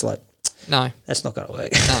 I was like, no, that's not going to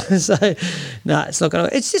work. No. So, no, it's not going to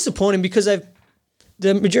work. It's disappointing because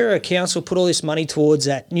the Majuro Council put all this money towards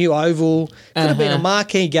that new oval. Could have been a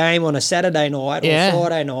marquee game on a Saturday night or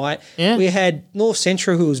Friday night. Yeah. We had North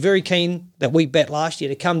Central, who was very keen that we bet last year,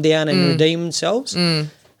 to come down and redeem themselves. And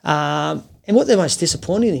what the most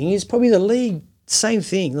disappointing thing is probably the league, same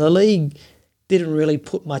thing. The league didn't really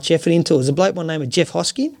put much effort into it. There's a bloke by the name of Jeff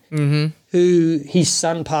Hoskin, who his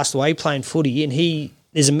son passed away playing footy, and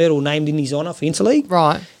there's a medal named in his honour for Interleague.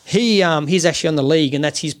 Right. He's actually on the league, and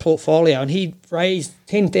that's his portfolio. And he raised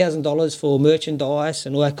 $10,000 for merchandise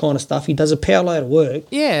and all that kind of stuff. He does a power load of work.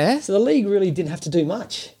 Yeah. So the league really didn't have to do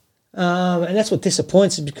much. And that's what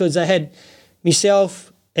disappoints us, because they had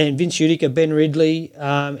myself and Vince Utica, Ben Ridley,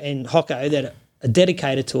 and Hocko that are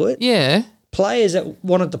dedicated to it. Yeah. Players that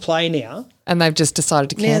wanted to play now. And they've just decided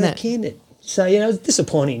to can Now it. they canned it. So, it's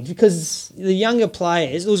disappointing because the younger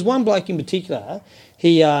players, there was one bloke in particular,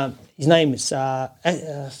 his name is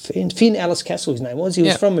Finn Alice Castle, his name was. He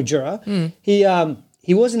was from Majura.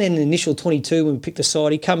 He wasn't in the initial 22 when we picked the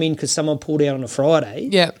side. He come in because someone pulled out on a Friday.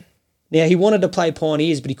 Yeah. Now, he wanted to play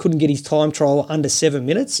Pioneers, but he couldn't get his time trial under 7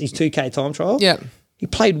 minutes, his 2K time trial. Yeah. He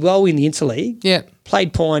played well in the Interleague. Yeah.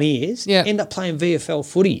 Played Pioneers. Yeah. Ended up playing VFL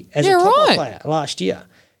footy as a top-up player last year.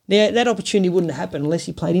 Now, that opportunity wouldn't happen unless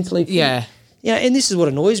he played Interleague footy. Yeah. And this is what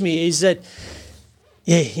annoys me is that,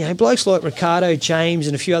 blokes like Ricardo, James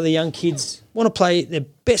and a few other young kids want to play the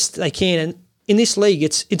best they can. And in this league,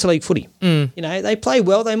 it's Interleague footy. They play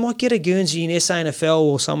well. They might get a Guernsey in SANFL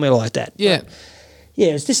or somewhere like that. Yeah. But,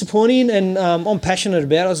 it's disappointing, and I'm passionate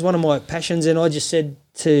about it. It was one of my passions, and I just said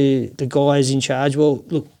to the guys in charge, well,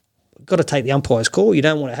 look, got to take the umpire's call. You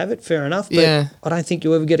don't want to have it, fair enough. But I don't think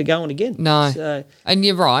you'll ever get it going again. No. So, and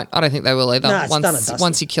you're right. I don't think they will either. No, it's done and dusted.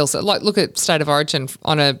 Once you kill it. Like, look at State of Origin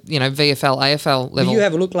on a, VFL, AFL level. you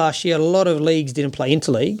have a look last year, a lot of leagues didn't play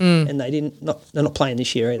Interleague, and they're not playing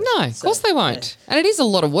this year either. No, of course they won't. And it is a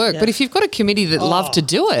lot of work. But if you've got a committee that love to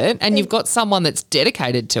do it and you've got someone that's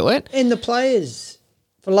dedicated to it. And the players...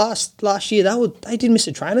 For last year, they didn't miss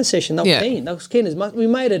a training session. They were keen. They were keen as much. We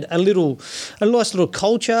made it a nice little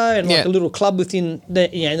culture and like a little club within the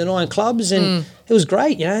 9 clubs, and it was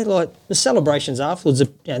great. Like the celebrations afterwards,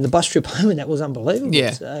 the bus trip home, and that was unbelievable.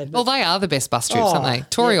 Yeah. So, well, they are the best bus trips, aren't they?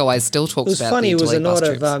 Tori always still talks about. It was funny. It was a night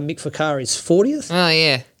of trips. Mick Fakari's 40th. Oh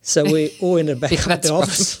yeah. So we all ended back up at the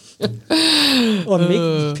office on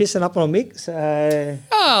Mick, pissing up on Mick. So.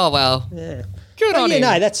 Oh well. Yeah. Good on him.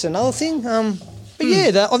 No, that's another thing.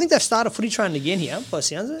 But I think they've started footy training again here, by the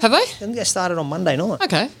sounds of it. Have they? I think they started on Monday night.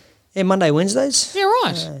 Okay. Yeah, Monday, Wednesdays. Yeah,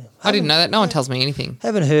 right. I didn't know that. No one tells me anything.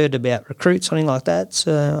 Haven't heard about recruits or anything like that.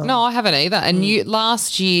 So no, I haven't either. And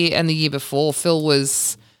last year and the year before, Phil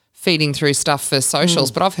was feeding through stuff for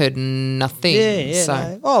socials, but I've heard nothing.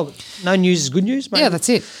 Yeah. So. No news is good news, mate. Yeah, that's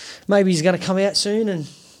it. Maybe he's going to come out soon and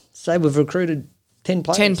say we've recruited 10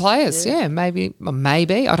 players. 10 players, yeah, maybe.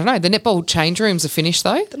 I don't know. The netball change rooms are finished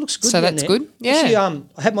though. That looks good. So that's good. Yeah. Actually,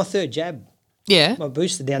 I had my 3rd jab. Yeah. My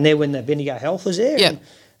booster down there when the Bendigo Health was there. Yeah. And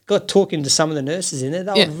got talking to some of the nurses in there.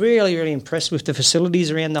 They were really, really impressed with the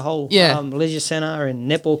facilities around the whole leisure centre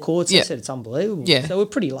and netball courts. They said it's unbelievable. Yeah. So we're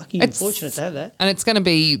pretty lucky and fortunate to have that. And it's going to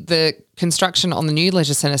be the construction on the new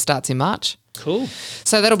leisure centre starts in March. Cool.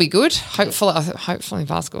 So that'll be good. Hopefully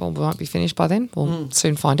basketball won't be finished by then. We'll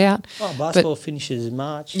soon find out. Oh, basketball finishes in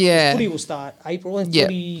March. Yeah. Footy will start April and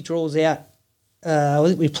footy draws out. I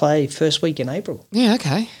think we play first week in April. Yeah,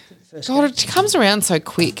 okay. God, it comes around so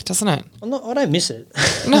quick, doesn't it? I don't miss it.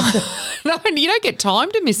 No, you don't get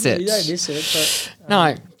time to miss it. You don't miss it. But,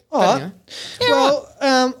 no. All right. Anyway.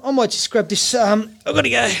 Well, I might just grab this. I've got to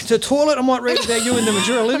go to the toilet. I might read about you in the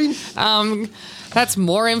Majura living. That's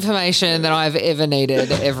more information than I've ever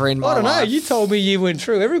needed ever in my life. I don't know. You told me you went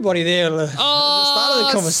through everybody there at the start of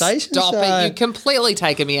the conversation. Stop it. You've completely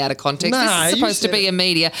taken me out of context. No, this is supposed to be a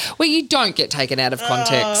media where you don't get taken out of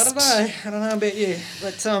context. I don't know about you.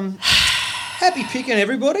 But happy picking,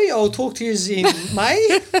 everybody. I'll talk to you in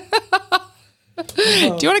May. Do you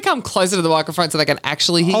want to come closer to the microphone so they can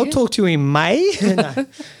actually hear you? I'll talk to you in May. No.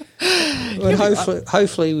 Well,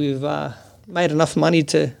 hopefully we've made enough money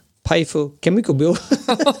to pay for chemical bill.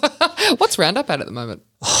 What's Roundup at the moment?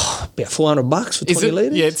 About $400 for 20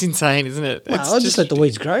 litres. Yeah, it's insane, isn't it? I'll just let the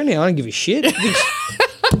weeds grow now. I don't give a shit.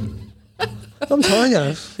 I'm telling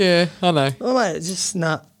you. Yeah, I know. Oh, mate, it's just,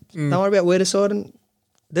 Don't worry about weedicide and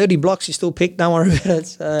dirty blocks you still pick. Don't worry about it.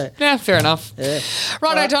 So. Yeah, fair enough. Yeah.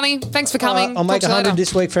 Righto, Donny. Thanks for coming. I'll make 100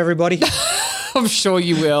 this week for everybody. I'm sure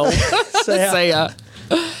you will. See ya.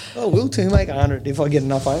 I will too, make 100 if I get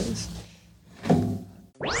enough overs.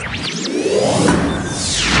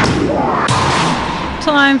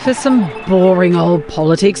 Time for some boring old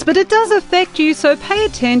politics, but it does affect you, so pay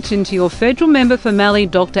attention to your federal member for Mallee,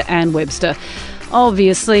 Dr Anne Webster.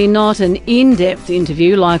 Obviously not an in-depth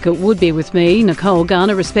interview like it would be with me, Nicole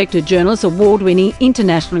Garner, respected journalist, award-winning,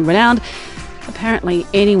 internationally renowned. Apparently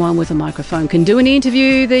anyone with a microphone can do an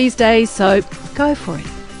interview these days, so go for it.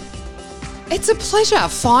 It's a pleasure,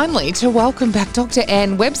 finally, to welcome back Dr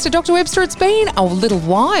Anne Webster. Dr Webster, it's been a little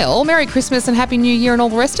while. Merry Christmas and Happy New Year and all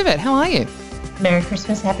the rest of it. How are you? Merry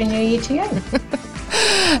Christmas, Happy New Year to you.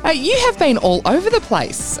 You have been all over the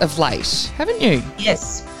place of late, haven't you?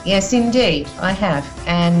 Yes, indeed, I have.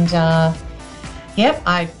 And, I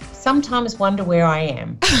sometimes wonder where I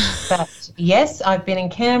am. But, yes, I've been in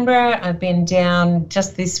Canberra. I've been down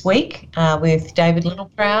just this week with David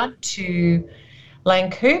Littleproud to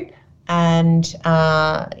Langcoop. And,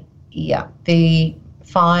 the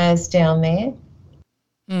fires down there,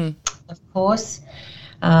 of course.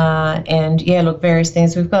 Various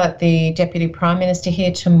things. We've got the Deputy Prime Minister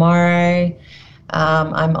here tomorrow.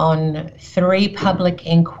 I'm on 3 public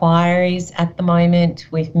inquiries at the moment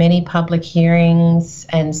with many public hearings,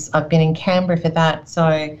 and I've been in Canberra for that.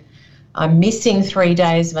 So I'm missing 3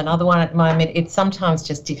 days of another one at the moment. It's sometimes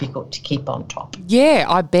just difficult to keep on top. Yeah,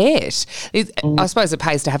 I bet. I suppose it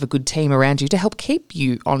pays to have a good team around you to help keep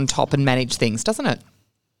you on top and manage things, doesn't it?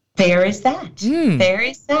 There is that. There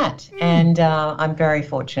is that. And I'm very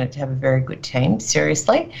fortunate to have a very good team,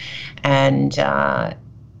 seriously. And,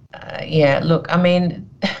 look, I mean,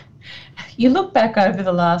 you look back over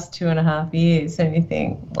the last 2.5 years and you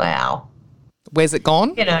think, wow. Where's it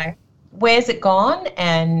gone? You know, where's it gone?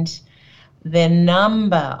 And the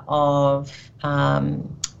number of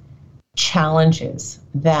challenges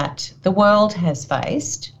that the world has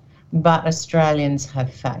faced, but Australians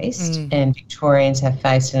have faced and Victorians have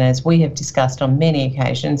faced, and as we have discussed on many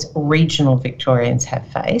occasions, regional Victorians have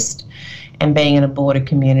faced, and being in a border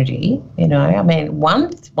community, you know, I mean,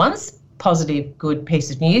 one positive good piece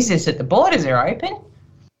of news is that the borders are open,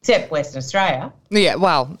 except Western Australia. Yeah,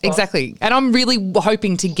 well, exactly. And I'm really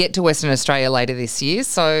hoping to get to Western Australia later this year.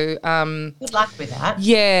 So good luck with that.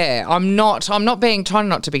 Yeah, trying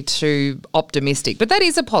not to be too optimistic, but that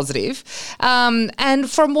is a positive. And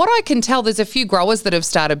from what I can tell, there's a few growers that have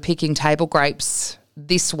started picking table grapes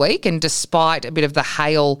this week, and despite a bit of the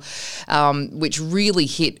hail, which really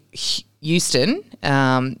hit Euston,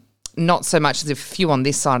 not so much as a few on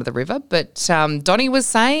this side of the river, but Donny was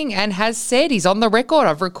saying and has said, he's on the record,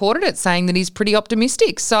 I've recorded it, saying that he's pretty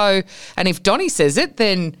optimistic. So, and if Donny says it,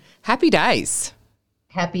 then happy days.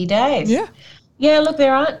 Happy days. Yeah. Yeah, look,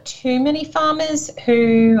 there aren't too many farmers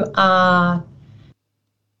who are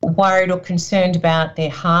worried or concerned about their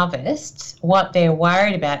harvests. What they're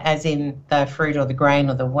worried about, as in the fruit or the grain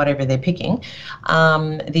or the whatever they're picking,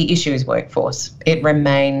 the issue is workforce. It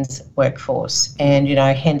remains workforce, and, you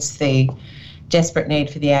know, hence the desperate need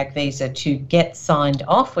for the ag visa to get signed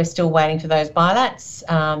off. We're still waiting for those bilats.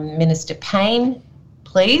 Minister Payne,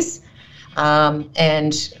 please.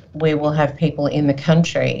 And we will have people in the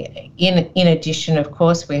country. In addition, of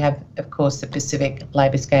course, we have, the Pacific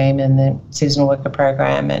Labour Scheme and the Seasonal Worker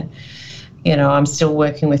Program. And, you know, I'm still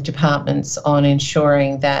working with departments on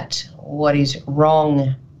ensuring that what is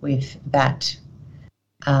wrong with that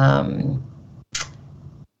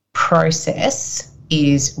process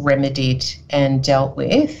is remedied and dealt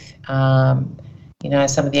with. You know,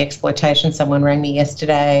 some of the exploitation, someone rang me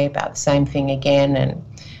yesterday about the same thing again, and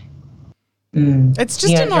it's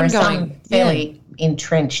just an ongoing, there are some fairly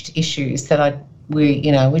entrenched issues that we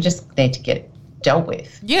just need to get dealt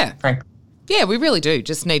with. Yeah, frankly. Yeah, we really do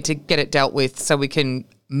just need to get it dealt with so we can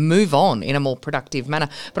move on in a more productive manner.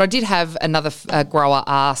 But I did have another grower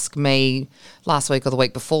ask me last week or the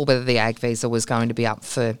week before whether the ag visa was going to be up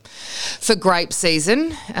for grape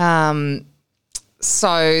season.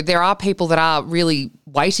 So there are people that are really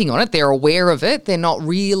waiting on it. They're aware of it. They're not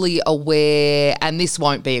really aware, and this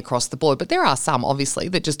won't be across the board, but there are some, obviously,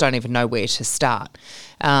 that just don't even know where to start.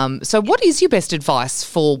 So what is your best advice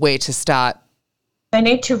for where to start? They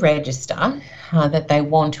need to register that they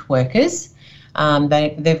want workers.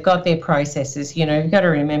 They've got their processes. You know, you've got to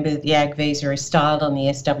remember that the ag visa is styled on the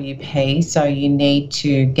SWP, so you need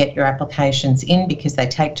to get your applications in because they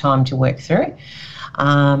take time to work through.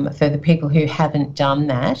 For the people who haven't done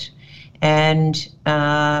that, and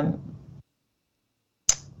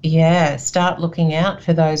start looking out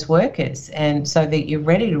for those workers, and so that you're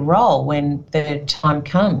ready to roll when the time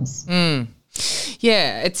comes.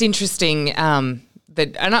 Yeah, it's interesting. And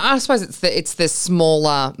I suppose it's the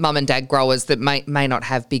smaller mum and dad growers that may not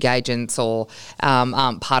have big agents or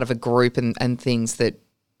aren't part of a group and things that.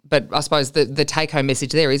 But I suppose the take-home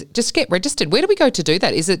message there is just get registered. Where do we go to do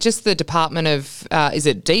that? Is it just the Department of is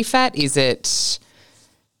it DFAT?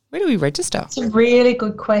 Where do we register? It's a really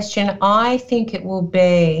good question. I think it will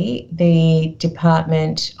be the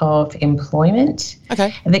Department of Employment.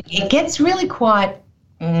 Okay. It gets really quite,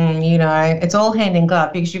 it's all hand in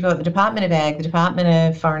glove because you've got the Department of Ag, the Department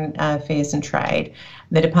of Foreign Affairs and Trade,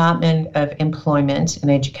 the Department of Employment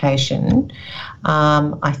and Education.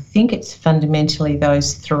 I think it's fundamentally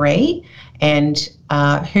those three, and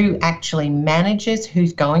who actually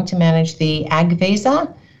who's going to manage the ag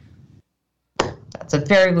visa? That's a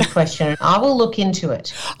very good question, and I will look into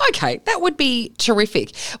it. Okay, that would be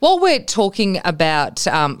terrific. While we're talking about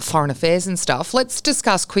foreign affairs and stuff, let's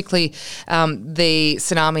discuss quickly the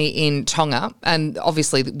tsunami in Tonga. And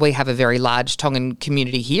obviously we have a very large Tongan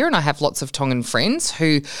community here, and I have lots of Tongan friends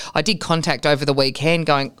who I did contact over the weekend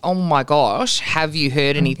going, oh my gosh, have you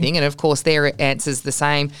heard anything? And of course their answer's the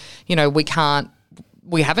same. You know, we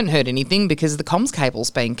haven't heard anything because the comms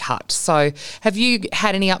cable's been cut. So have you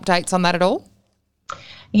had any updates on that at all?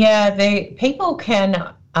 Yeah, the people can,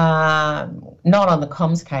 not on the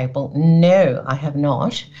comms cable, no, I have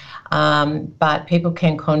not, but people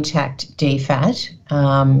can contact DFAT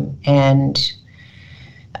and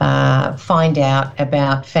find out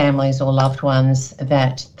about families or loved ones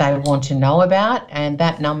that they want to know about, and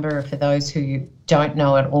that number, for those who don't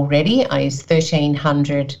know it already, is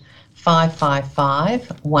 1300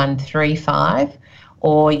 555 135,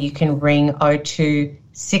 or you can ring 02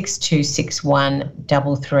 6261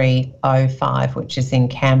 3305, which is in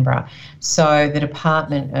Canberra. So the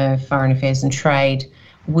Department of Foreign Affairs and Trade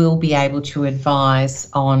will be able to advise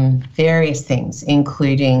on various things,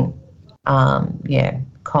 including,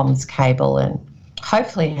 comms cable, and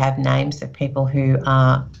hopefully have names of people who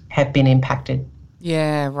have been impacted.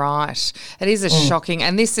 Yeah, right. It is a shocking,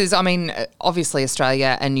 and this is, I mean, obviously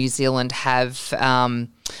Australia and New Zealand have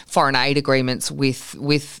foreign aid agreements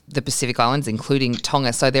with the Pacific Islands, including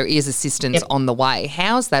Tonga, so there is assistance on the way.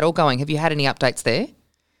 How's that all going? Have you had any updates there?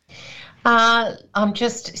 I'm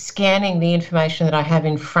just scanning the information that I have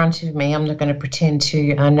in front of me. I'm not going to pretend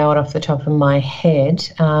to know it off the top of my head.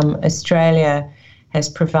 Australia has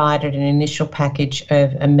provided an initial package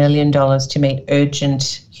of $1 million to meet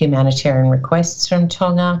urgent humanitarian requests from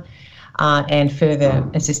Tonga, and further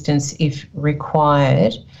assistance if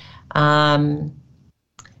required.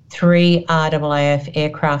 3 RAAF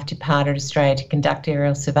aircraft departed Australia to conduct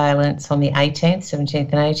aerial surveillance on the 18th,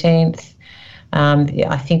 17th and 18th.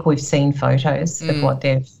 I think we've seen photos of what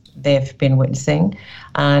they've been witnessing.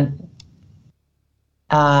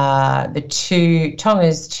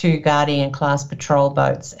 Tonga's 2 Guardian-class patrol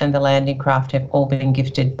boats and the landing craft have all been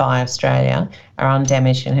gifted by Australia, are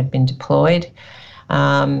undamaged and have been deployed.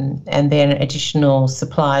 And then additional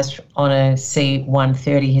supplies on a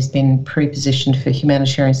C-130 has been pre-positioned for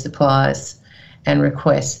humanitarian supplies and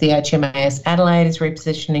requests. The HMAS Adelaide is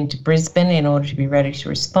repositioning to Brisbane in order to be ready to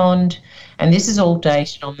respond. And this is all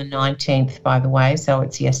dated on the 19th, by the way, so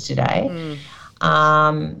it's yesterday.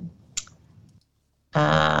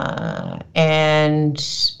 And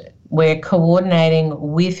we're coordinating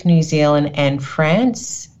with New Zealand and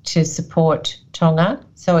France to support Tonga.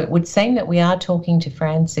 So it would seem that we are talking to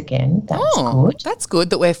France again. That's good. That's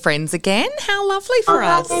good that we're friends again. How lovely for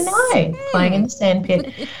us. I know, playing in the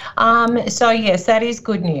sandpit. So, yes, that is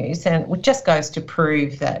good news. And it just goes to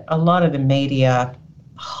prove that a lot of the media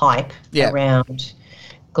hype around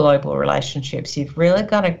global relationships, you've really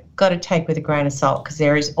got to take with a grain of salt, because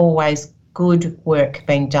there is always good work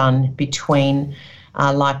being done between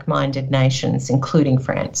like-minded nations, including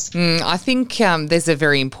France. I think there's a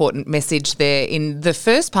very important message there in the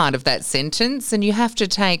first part of that sentence, and you have to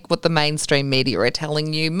take what the mainstream media are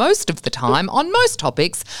telling you most of the time on most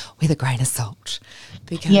topics with a grain of salt.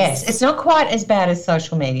 Because yes, it's not quite as bad as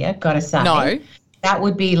social media, got to say. No. That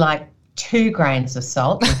would be like 2 grains of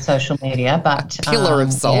salt with social media, but a pillar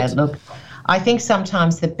of salt. Yeah, look, I think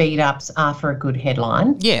sometimes the beat-ups are for a good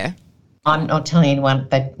headline. Yeah. I'm not telling anyone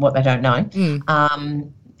what they don't know.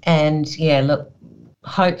 And, yeah, look,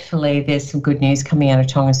 hopefully there's some good news coming out of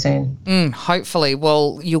Tonga soon. Hopefully.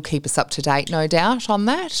 Well, you'll keep us up to date, no doubt, on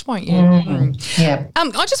that, won't you? Yeah.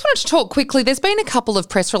 I just wanted to talk quickly. There's been a couple of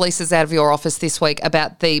press releases out of your office this week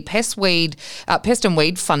about the pest and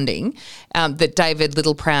weed funding that David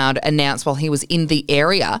Littleproud announced while he was in the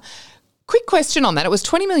area. Quick question on that. It was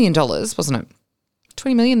 $20 million, wasn't it?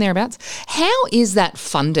 20 million thereabouts. How is that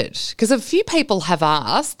funded? Because a few people have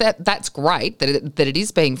asked that's great that it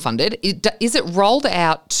is being funded. Is it rolled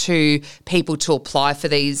out to people to apply for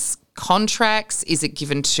these contracts? Is it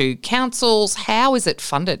given to councils? How is it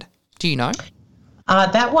funded? Do you know?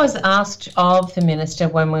 That was asked of the minister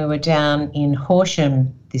when we were down in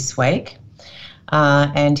Horsham this week.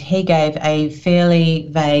 And he gave a fairly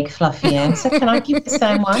vague, fluffy answer. Can I give the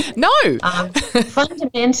same one? No.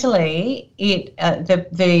 Fundamentally,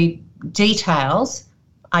 the details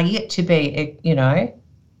are yet to be,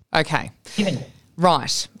 Okay. given.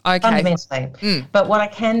 Right. Okay. Fundamentally. But what I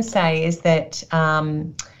can say is that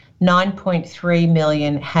 9.3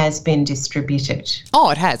 million has been distributed.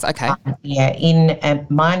 Oh, it has. Okay.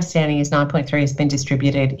 My understanding is 9.3 has been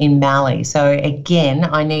distributed in Mali. So again,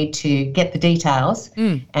 I need to get the details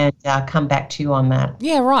and come back to you on that.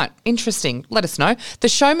 Yeah, right. Interesting. Let us know. The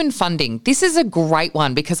showman funding. This is a great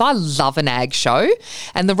one because I love an ag show,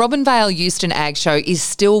 and the Robinvale Euston Ag Show is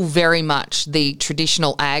still very much the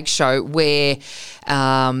traditional ag show where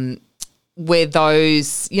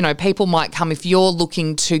those, people might come if you're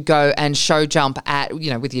looking to go and show jump at,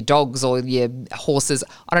 with your dogs or your horses.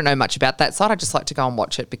 I don't know much about that side. I just like to go and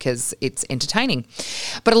watch it because it's entertaining.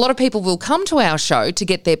 But a lot of people will come to our show to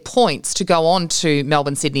get their points to go on to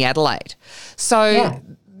Melbourne, Sydney, Adelaide. So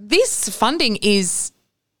this funding is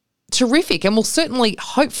terrific and will certainly,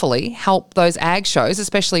 hopefully, help those ag shows,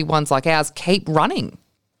 especially ones like ours, keep running.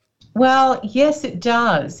 Well, yes, it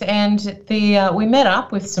does. And we met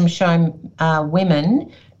up with some show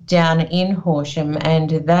women down in Horsham, and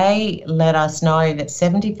they let us know that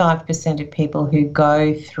 75% of people who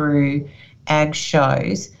go through ag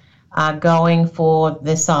shows are going for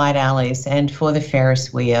the side alleys and for the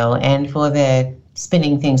Ferris wheel and for the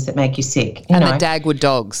spinning things that make you sick. And the Dagwood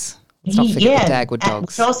dogs. Let's not forget the Dagwood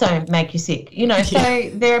dogs. Which also make you sick.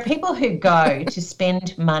 So there are people who go to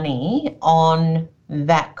spend money on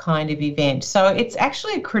that kind of event. So it's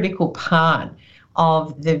actually a critical part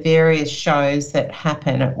of the various shows that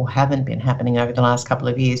happen or haven't been happening over the last couple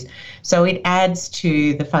of years. So it adds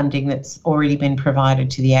to the funding that's already been provided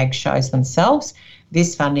to the ag shows themselves.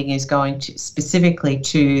 This funding is going to specifically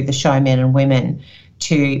to the showmen and women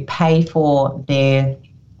to pay for their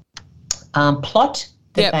plot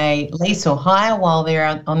that they lease or hire while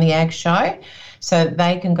they're on the ag show, so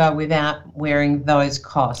they can go without wearing those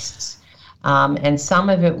costs. And some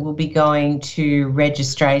of it will be going to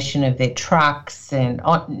registration of their trucks. And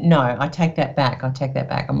no, I take that back.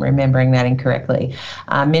 I'm remembering that incorrectly.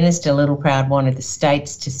 Minister Littleproud wanted the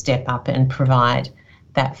states to step up and provide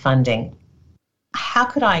that funding. How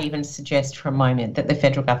could I even suggest for a moment that the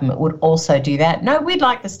federal government would also do that? No, we'd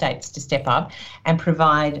like the states to step up and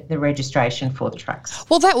provide the registration for the trucks.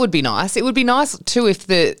 Well, that would be nice. It would be nice too if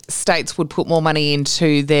the states would put more money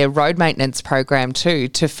into their road maintenance program too,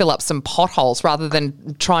 to fill up some potholes rather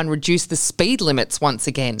than try and reduce the speed limits once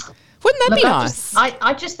again. Wouldn't that be nice?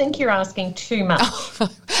 I just think you're asking too much.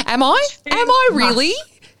 Am I? Am I really?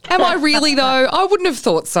 Am I really, though? I wouldn't have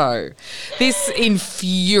thought so. This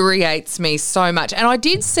infuriates me so much. And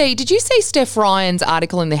did you see Steph Ryan's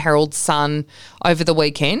article in the Herald Sun over the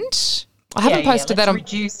weekend? I haven't posted that on.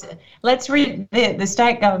 The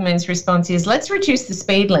state government's response is, let's reduce the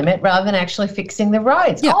speed limit rather than actually fixing the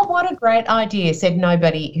roads. Yeah. Oh, what a great idea, said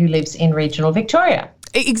nobody who lives in regional Victoria.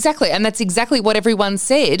 Exactly, and that's exactly what everyone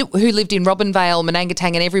said who lived in Robinvale,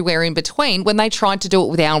 Manangatang and everywhere in between when they tried to do it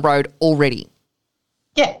with our road already.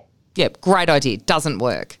 Yeah. Yep, great idea. Doesn't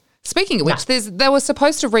work. Speaking of which, they were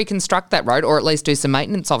supposed to reconstruct that road or at least do some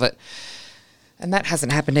maintenance of it. And that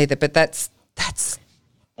hasn't happened either, but that's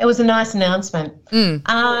It was a nice announcement. The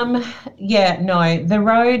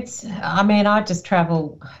roads, I mean, I just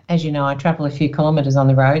travel, as you know, I travel a few kilometres on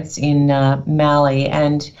the roads in Mallee,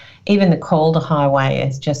 and even the Calder Highway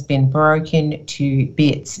has just been broken to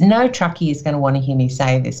bits. No truckie is going to want to hear me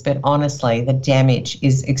say this, but honestly, the damage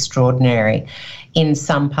is extraordinary in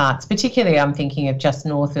some parts, particularly I'm thinking of just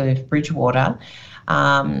north of Bridgewater.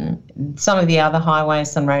 Some of the other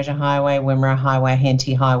highways, Sunraysia Highway, Wimmera Highway,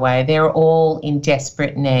 Henty Highway, they're all in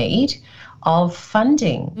desperate need of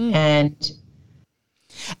funding and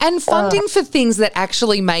funding for things that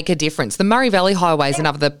actually make a difference. The Murray Valley Highway is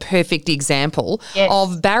another perfect example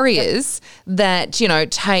of barriers that,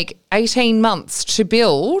 take 18 months to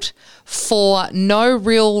build for no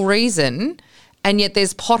real reason. And yet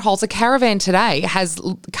there's potholes. A caravan today has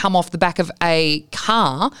come off the back of a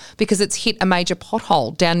car because it's hit a major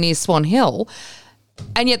pothole down near Swan Hill.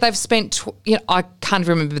 And yet they've spent, I can't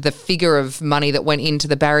remember the figure of money that went into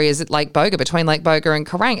the barriers at Lake Boga, between Lake Boga and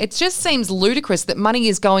Kerrang. It just seems ludicrous that money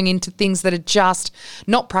is going into things that are just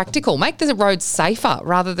not practical. Make the roads safer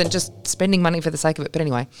rather than just spending money for the sake of it. But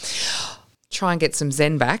anyway, try and get some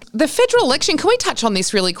zen back. The federal election, can we touch on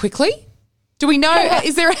this really quickly? Do we know,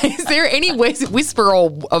 is there any whisper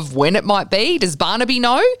of when it might be? Does Barnaby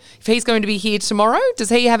know if he's going to be here tomorrow? Does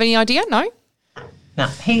he have any idea? No? No,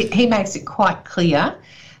 he makes it quite clear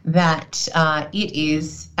that it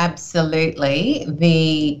is absolutely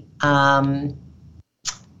the Prime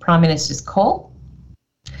Minister's call.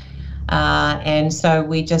 And so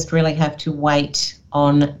we just really have to wait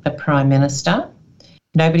on the Prime Minister.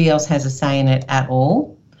 Nobody else has a say in it at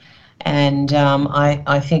all. And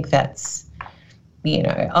I think that's,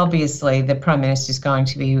 obviously the Prime Minister is going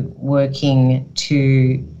to be working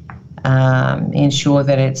to ensure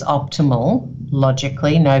that it's optimal.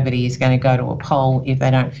 Logically, nobody is going to go to a poll if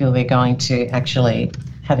they don't feel they're going to actually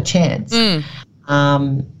have a chance.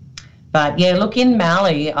 But yeah, look, in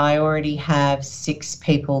Mallee, I already have 6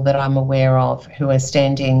 people that I'm aware of who are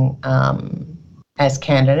standing as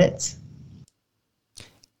candidates.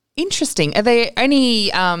 Interesting. Are there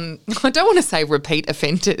any, I don't want to say repeat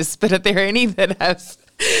offenders, but are there any that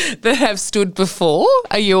have stood before?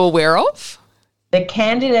 Are you aware of? The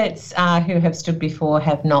candidates who have stood before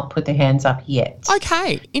have not put their hands up yet.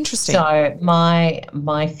 Okay, interesting. So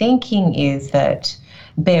my thinking is that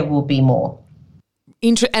there will be more.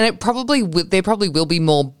 And there probably will be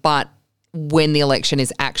more, but when the election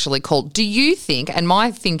is actually called. Do you think, and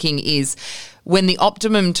my thinking is when the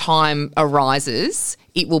optimum time arises,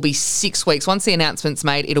 it will be 6 weeks. Once the announcement's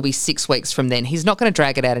made, it'll be 6 weeks from then. He's not going to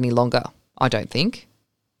drag it out any longer, I don't think.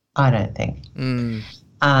 I don't think.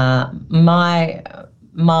 My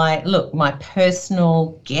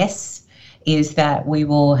personal guess is that we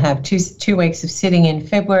will have two weeks of sitting in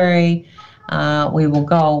February. We will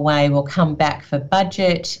go away, we'll come back for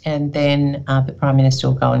budget, and then the Prime Minister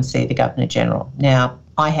will go and see the Governor-General. Now,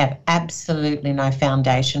 I have absolutely no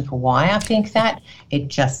foundation for why I think that. It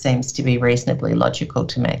just seems to be reasonably logical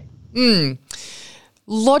to me.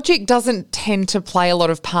 Logic doesn't tend to play a lot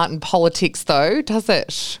of part in politics, though, does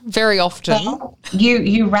it? Very often. Well,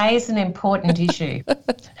 you raise an important issue.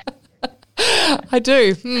 I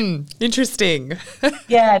do. Interesting.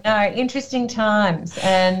 Interesting times.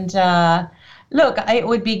 And look, it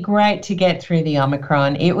would be great to get through the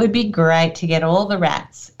Omicron. It would be great to get all the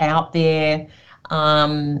rats out there.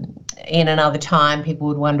 In another time, people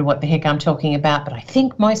would wonder what the heck I'm talking about, but I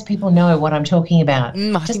think most people know what I'm talking about.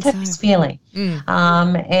 I just have this feeling.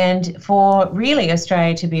 And for really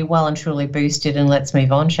Australia to be well and truly boosted, and let's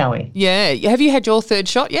move on, shall we? Yeah. Have you had your 3rd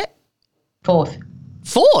shot yet? 4th.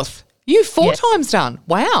 4th? You 4 times done?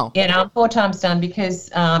 Wow. Yeah, no, I'm 4 times done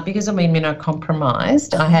because I'm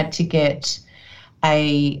immunocompromised. I had to get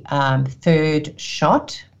a 3rd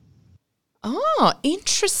shot. Oh,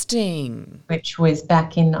 interesting. Which was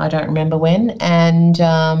back in, I don't remember when. And,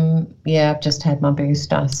 I've just had my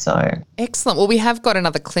booster, so. Excellent. Well, we have got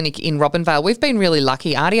another clinic in Robinvale. We've been really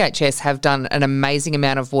lucky. RDHS have done an amazing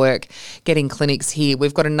amount of work getting clinics here.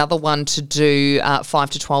 We've got another one to do 5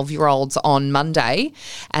 to 12-year-olds on Monday,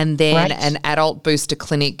 and then an adult booster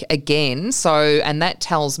clinic again. So, and that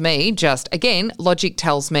tells me logic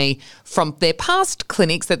tells me from their past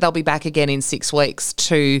clinics that they'll be back again in 6 weeks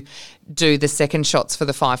to do the second shots for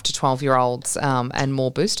the 5 to 12-year-olds and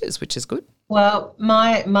more boosters, which is good. Well,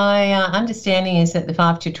 my understanding is that the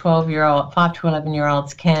 5 to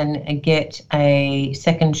 11-year-olds can get a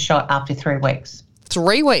second shot after 3 weeks.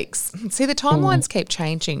 3 weeks. See, the timelines keep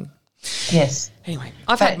changing. Yes. Anyway,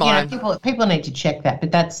 I've had mine. People need to check that,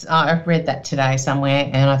 but I've read that today somewhere,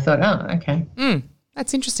 and I thought, oh, okay.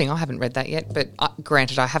 That's interesting. I haven't read that yet, but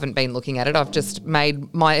granted, I haven't been looking at it. I've just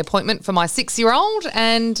made my appointment for my 6-year-old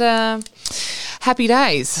and happy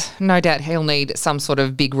days. No doubt he'll need some sort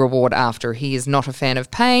of big reward after. He is not a fan of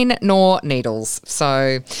pain nor needles.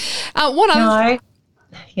 So one other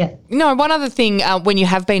thing when you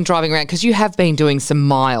have been driving around, because you have been doing some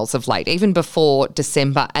miles of late, even before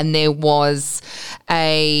December, and there was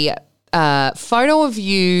a photo of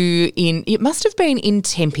you it must have been in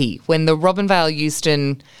Tempe when the Robinvale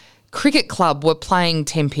Euston Cricket Club were playing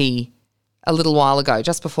Tempe a little while ago,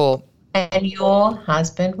 just before. And your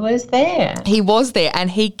husband was there. He was there,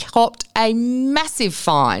 and he copped a massive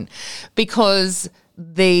fine because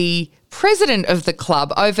the president of the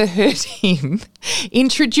club overheard him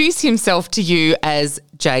introduce himself to you as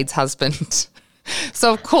Jade's husband.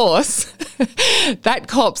 So, of course, that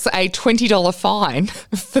cops a $20 fine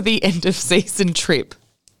for the end of season trip.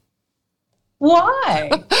 Why?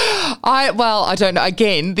 I don't know.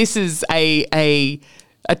 Again, this is a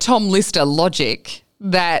Tom Lister logic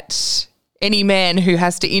that any man who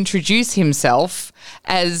has to introduce himself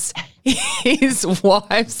as his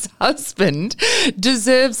wife's husband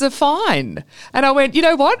deserves a fine. And I went, you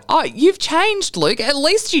know what? You've changed, Luke. At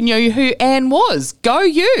least you knew who Anne was. Go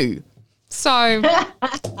you. So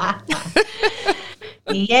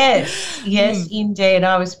yes, indeed.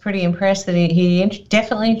 I was pretty impressed that he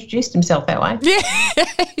definitely introduced himself that way. Yeah,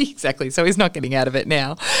 exactly. So he's not getting out of it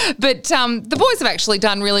now. But the boys have actually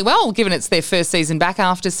done really well, given it's their first season back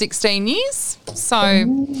after 16 years. So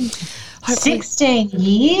 16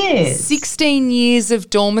 years. 16 years of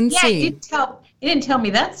dormancy. Yeah, you didn't tell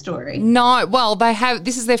me that story. No, well,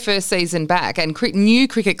 this is their first season back, and new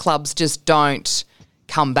cricket clubs just don't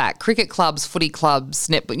come back. Cricket clubs, footy clubs,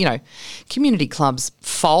 community clubs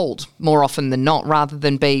fold more often than not rather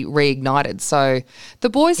than be reignited. So the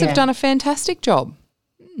boys have done a fantastic job.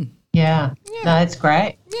 Yeah. No, it's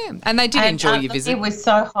great. Yeah, and they did enjoy your visit. It was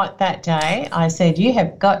so hot that day. I said, you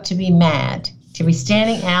have got to be mad to be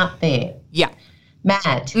standing out there. Yeah. Mad.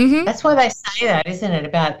 Mm-hmm. That's why they say that, isn't it,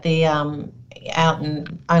 about the out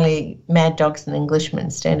and only mad dogs and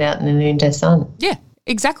Englishmen stand out in the noonday sun. Yeah,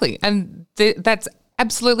 exactly. And that's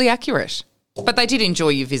absolutely accurate. But they did enjoy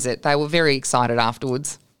your visit. They were very excited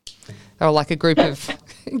afterwards. They were like a group of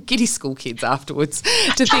giddy school kids afterwards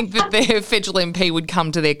to think that their federal MP would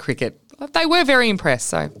come to their cricket. They were very impressed.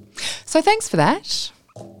 So thanks for that.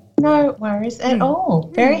 No worries at all.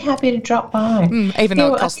 Very happy to drop by. Even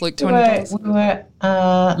though it cost Luke $200. We were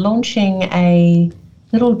launching a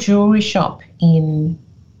little jewellery shop in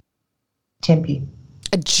Tempe.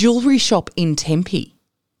 A jewellery shop in Tempe?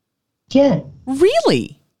 Yeah.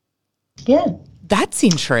 Really? Yeah. That's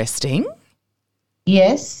interesting.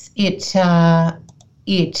 Yes, it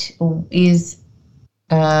is.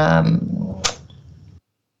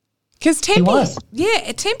 Because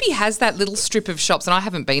Tempe has that little strip of shops, and I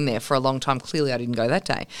haven't been there for a long time. Clearly, I didn't go that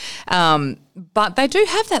day. But they do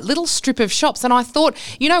have that little strip of shops, and I thought,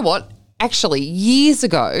 you know what? Actually, years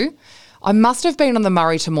ago, I must have been on the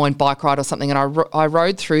Murray to Moyne bike ride or something, and I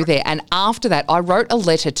rode through there. And after that, I wrote a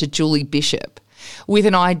letter to Julie Bishop with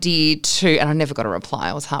an idea to, and I never got a reply.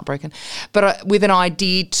 I was heartbroken, but with an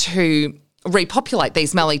idea to repopulate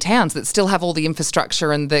these Mallee towns that still have all the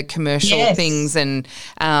infrastructure and the commercial things, and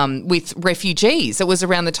with refugees. It was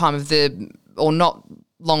around the time of not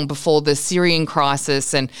long before the Syrian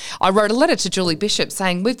crisis, and I wrote a letter to Julie Bishop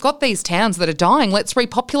saying, we've got these towns that are dying, let's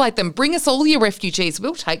repopulate them, bring us all your refugees,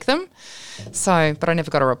 we'll take them. So, but I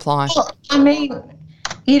never got a reply. Well, I mean,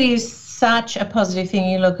 it is such a positive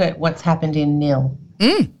thing. You look at what's happened in Nil.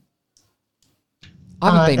 I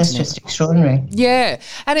haven't been that's to just extraordinary. Yeah,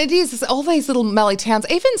 and it is. It's all these little Mallee towns,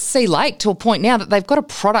 even Sea Lake, to a point now that they've got a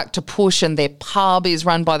product to push, and their pub is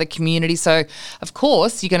run by the community. So, of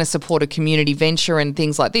course, you're going to support a community venture and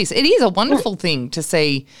things like this. It is a wonderful thing to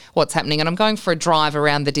see what's happening, and I'm going for a drive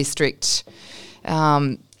around the district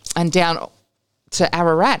and down to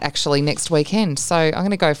Ararat actually next weekend. So I'm going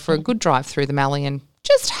to go for a good drive through the Mallee and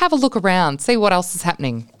just have a look around, see what else is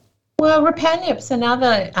happening. Well, Rapanyip's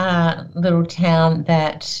another little town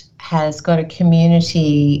that has got a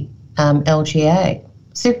community LGA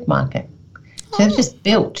supermarket. So they've just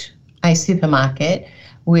built a supermarket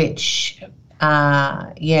which,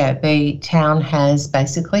 the town has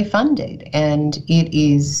basically funded, and it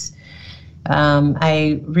is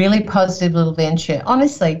a really positive little venture.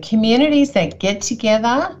 Honestly, communities that get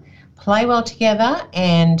together, play well together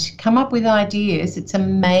and come up with ideas, it's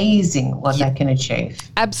amazing what they can achieve.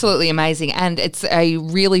 Absolutely amazing. And it's a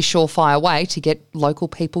really surefire way to get local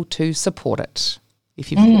people to support it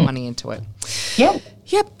if you put money into it.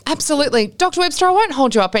 Yep, absolutely. Dr. Webster, I won't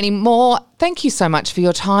hold you up anymore. Thank you so much for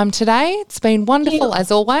your time today. It's been wonderful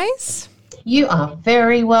as always. You are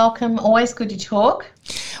very welcome. Always good to talk.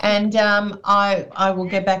 And I will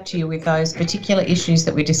get back to you with those particular issues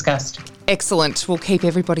that we discussed. Excellent. We'll keep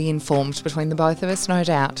everybody informed between the both of us, no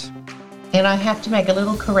doubt. And I have to make a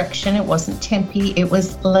little correction. It wasn't Tempe, it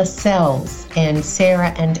was Lascelles. And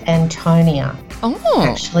Sarah and Antonia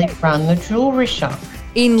actually run the jewellery shop.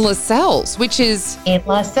 In Lascelles, which is... In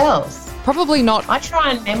Lascelles. Probably not... I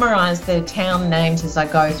try and memorise the town names as I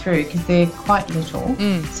go through because they're quite little.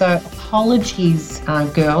 So apologies,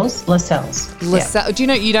 girls. Lascelles. Yeah. Do you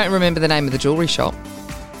know, you don't remember the name of the jewellery shop?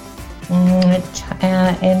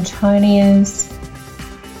 Antonia's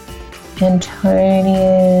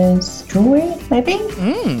Jewellery, maybe?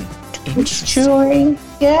 Jewellery.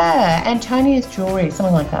 Yeah, Antonia's Jewellery,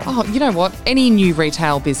 something like that. Oh, you know what? Any new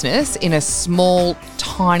retail business in a small,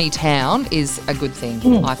 tiny town is a good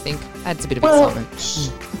thing, I think. Adds a bit of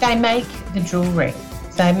excitement. They make the jewellery.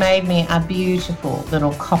 They made me a beautiful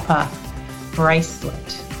little copper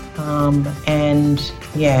bracelet. And,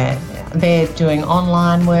 yeah, they're doing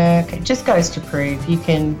online work. It just goes to prove you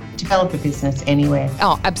can develop a business anywhere.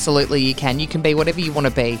 Oh, absolutely you can. You can be whatever you want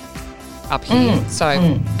to be up here.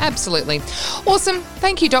 Absolutely. Awesome.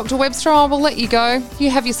 Thank you, Dr. Webster. I will let you go.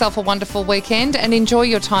 You have yourself a wonderful weekend and enjoy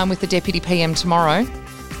your time with the Deputy PM tomorrow.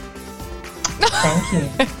 Thank you.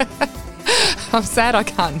 I'm sad I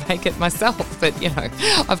can't make it myself, but, you know,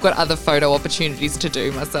 I've got other photo opportunities to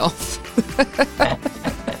do myself.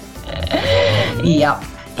 Yep.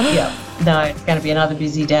 No, it's going to be another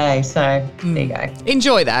busy day, so there you go.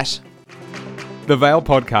 Enjoy that. The Vale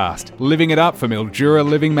Podcast, living it up for Mildura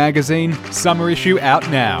Living Magazine, summer issue out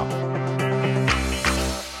now.